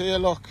 Daddy's here,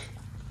 look.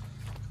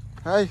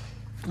 Hey,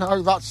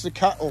 no, that's the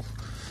kettle.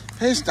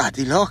 Here's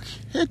Daddy, look.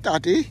 Here,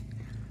 Daddy.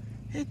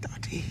 Hey,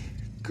 Daddy.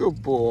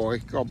 Good boy.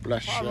 God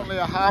bless you. Apparently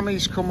a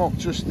hammy's come up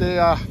just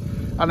here,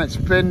 and it's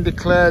been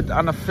declared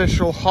an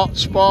official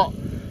hotspot.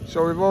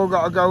 So we've all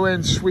got to go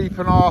in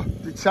sweeping our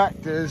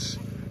detectors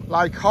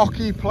like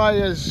hockey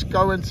players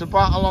go into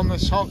battle on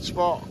this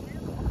hotspot.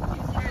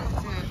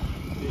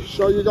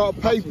 So you got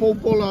a papal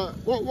bullet.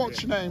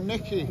 What's your name,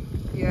 Nikki?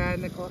 Yeah,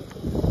 Nicola.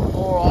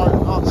 All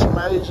right, that's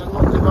amazing.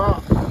 Look at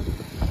that.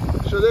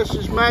 So this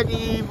is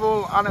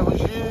medieval, and it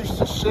was used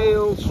to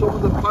seal some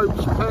of the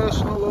Pope's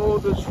personal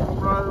orders from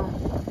Rome.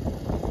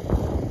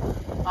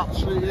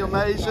 Absolutely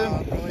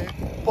amazing.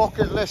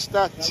 Bucket list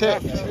that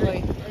ticked.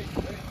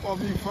 What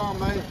have you found,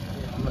 mate?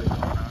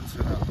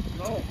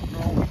 No.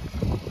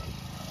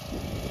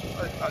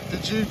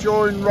 Did you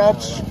join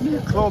Rob's new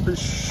club, his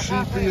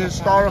Sheepy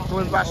Historical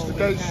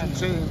Investigation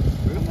Team?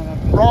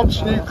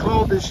 Rob's new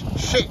club is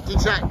Shit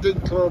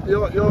Detecting Club.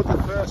 You're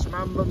the first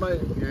member,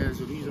 mate. Yeah,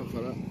 so he's up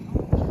for that.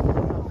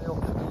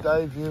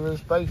 Day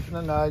viewers, bacon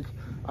and egg,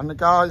 and the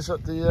guys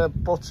at the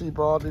butty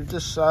board have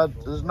just said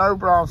there's no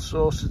brown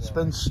sauce, it's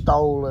been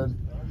stolen.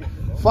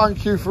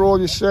 Thank you for all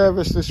your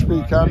service this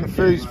weekend. The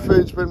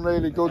food's been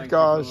really good,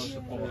 guys.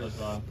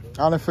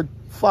 And if I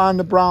find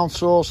the brown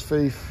sauce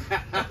thief,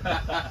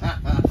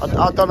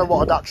 I don't know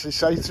what I'd actually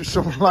say to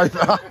someone like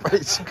that,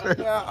 basically.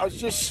 Yeah, I was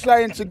just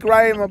saying to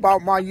Graham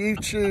about my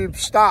YouTube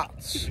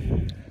stats.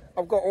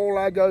 I've got all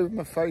egg over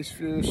my face,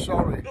 viewers,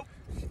 sorry.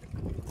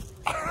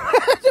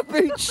 The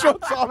beat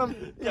shut on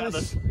him.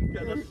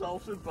 Getting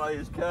assaulted by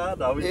his car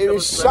now. He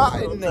was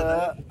sat in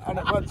there and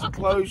it went to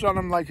close on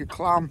him like a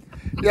clam.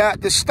 Yeah,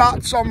 the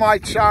stats on my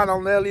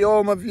channel, nearly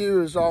all my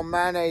viewers are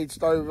men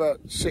aged over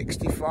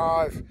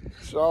 65.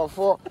 So I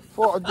thought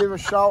I'd give a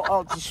shout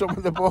out to some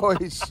of the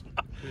boys.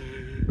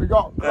 We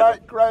got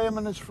Graham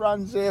and his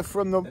friends here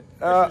from the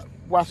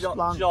West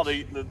Lancs. John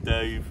Eaton and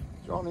Dave.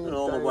 Johnny and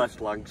all the West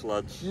Lancs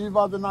lads. You've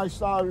had a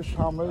nice Irish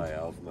hammered. I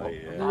have,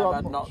 mate, yeah. I've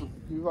had nothing.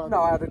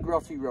 No, I had a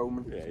grotty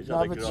Roman. Yeah, he's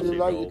never too late,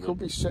 Roman. You could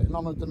be sitting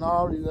on a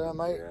denari there,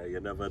 mate. Yeah, you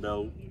never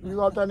know. You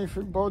had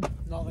anything, bud?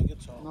 Nothing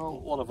at all. No.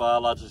 One of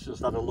our lads has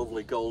just had a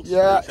lovely gold.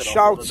 Yeah,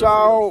 shout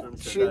out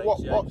to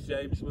what?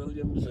 James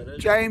Williams.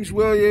 James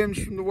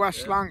Williams from the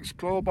West Lancs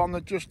Club on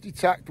the Just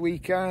Detect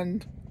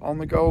weekend on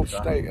the Gold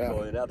Stater.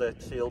 So he had a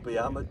CLB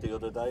hammered the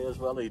other day as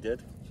well, he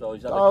did. So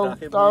he's had a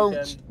cracking don't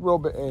weekend.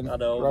 Rub it in. I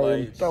know,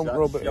 Graham. mate. Don't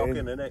rub it shocking,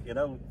 in. Isn't it, you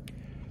know?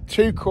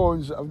 2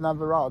 coins that I've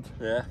never had.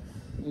 Yeah.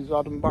 He's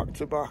had them back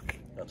to back.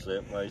 That's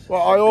it, mate.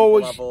 Well,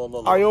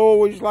 I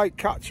always like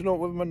catching up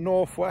with my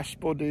Northwest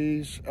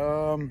buddies.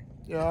 Yeah,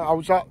 I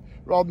was at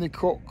Rodney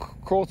Cook,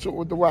 caught up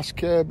with the West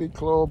Kirby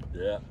Club.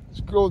 Yeah.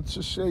 It's good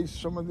to see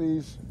some of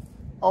these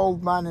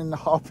old men in the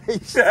hobby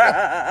still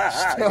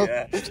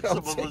some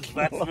of us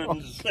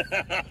veterans.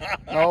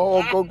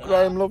 Oh, good,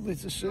 Graham, lovely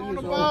to see you.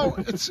 Well,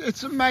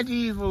 it's a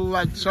medieval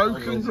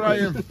token,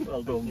 Graham.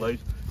 Well done, mate.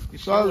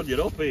 He's following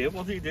you up here.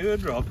 What's he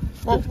doing, Rob?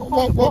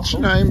 What's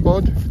your name,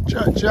 bud?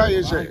 Jay,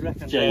 is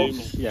it?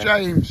 James. Yeah.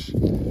 James.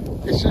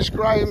 This is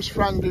Graham's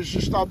friend who's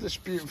just had this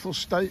beautiful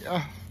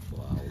stater.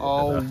 Wow,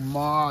 oh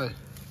my.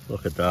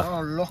 Look at that.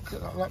 Oh, look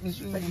at that. Let me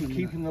zoom in. You're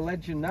keeping the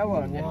legend now,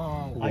 aren't you?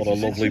 Wow. What a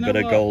lovely bit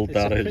of gold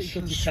that is.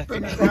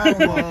 Spin it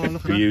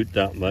round. Beaut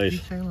that,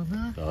 mate.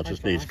 Oh,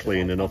 just needs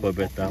cleaning up a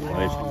bit, that,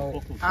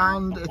 mate.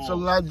 And it's a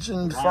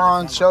legend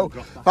find. So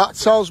that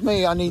tells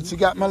me I need to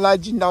get my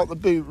legend out the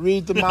boot,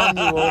 read the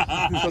manual,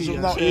 because I've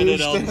not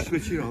used it.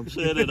 Switch it on.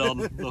 Turn it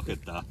on. Look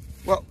at that.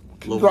 Well,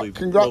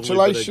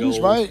 congratulations,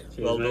 mate.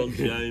 Well done,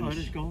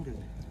 James.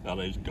 That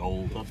is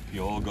gold, that's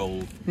pure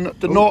gold.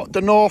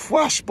 The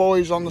Northwest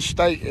boys on the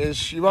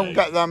Staters, you won't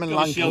get them in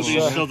Lancashire. Show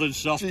these southern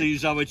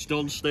softies how it's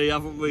done, Steve,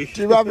 haven't we?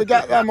 Do you ever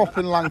get them up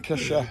in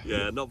Lancashire?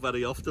 Yeah, not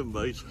very often,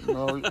 mate.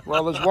 No,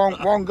 well, there's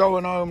one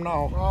going home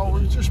now. Well,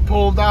 we just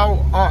pulled out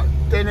at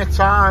dinner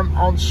time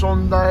on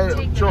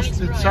Sunday,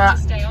 Just Detect.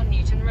 Stay on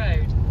Newton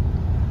Road.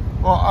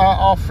 Well,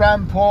 our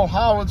friend Paul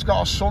Howard's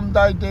got a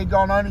Sunday dig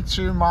on, only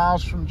 2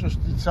 miles from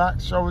Just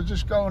Detect, so we're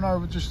just going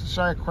over just to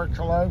say a quick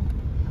hello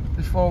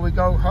before we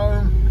go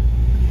home.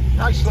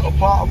 Nice little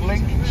part of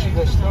Lincolnshire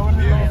this though, isn't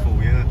it?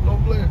 Beautiful, yeah.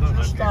 Lovely.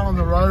 Just down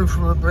the road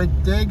from a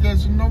big dig.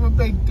 There's another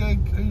big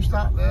dig. Who's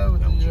that there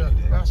with the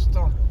vest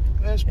on?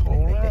 There's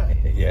Paul there.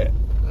 Yeah.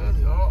 There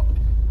they are.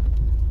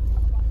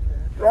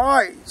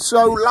 Right,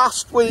 so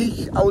last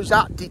week I was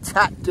at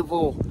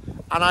Detectival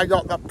and I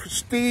got the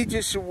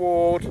prestigious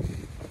award.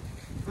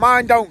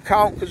 Mine don't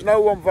count because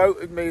no one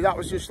voted me. That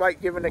was just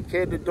like giving a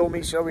kid a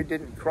dummy so he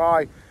didn't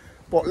cry.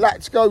 But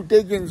Let's Go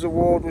Digging's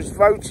award was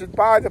voted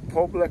by the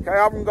public. I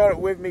haven't got it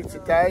with me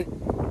today,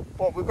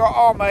 but we've got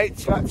our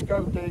mates, Let's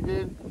Go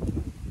Digging.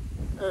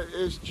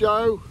 It's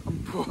Joe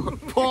and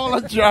Paul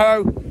and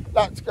Joe.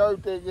 Let's Go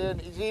Digging.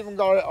 He's even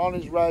got it on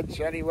his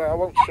reg anyway. I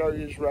won't show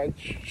you his reg.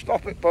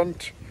 Stop it,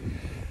 Bunt.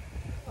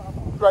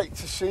 Great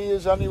to see you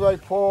anyway,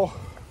 Paul.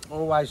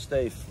 Always,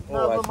 Steve.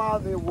 Always. Never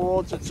mind the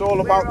awards, it's all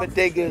about the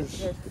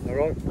diggers. All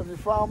right. Have you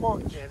found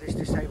much? Yeah, this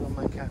disabled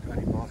man can't go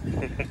anymore.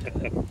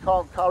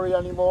 Can't carry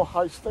any more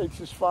high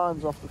status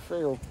fines off the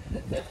field.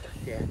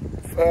 Yeah.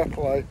 Fair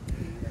play.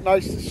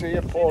 Nice to see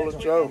you, Paul and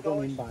Joe.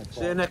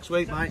 See you next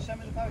week, mate.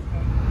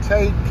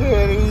 Take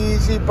it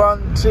easy,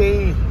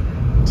 Bunty.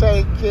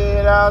 Take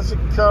it as it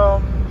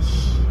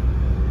comes.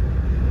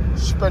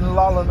 It's been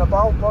lolling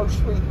about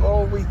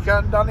all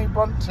weekend, hasn't he,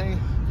 Bunty?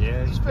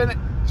 Yeah.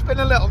 It's been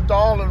a little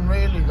darling,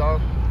 really, though.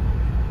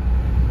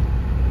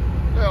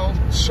 Little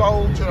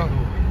soldier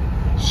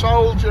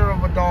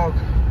of a dog.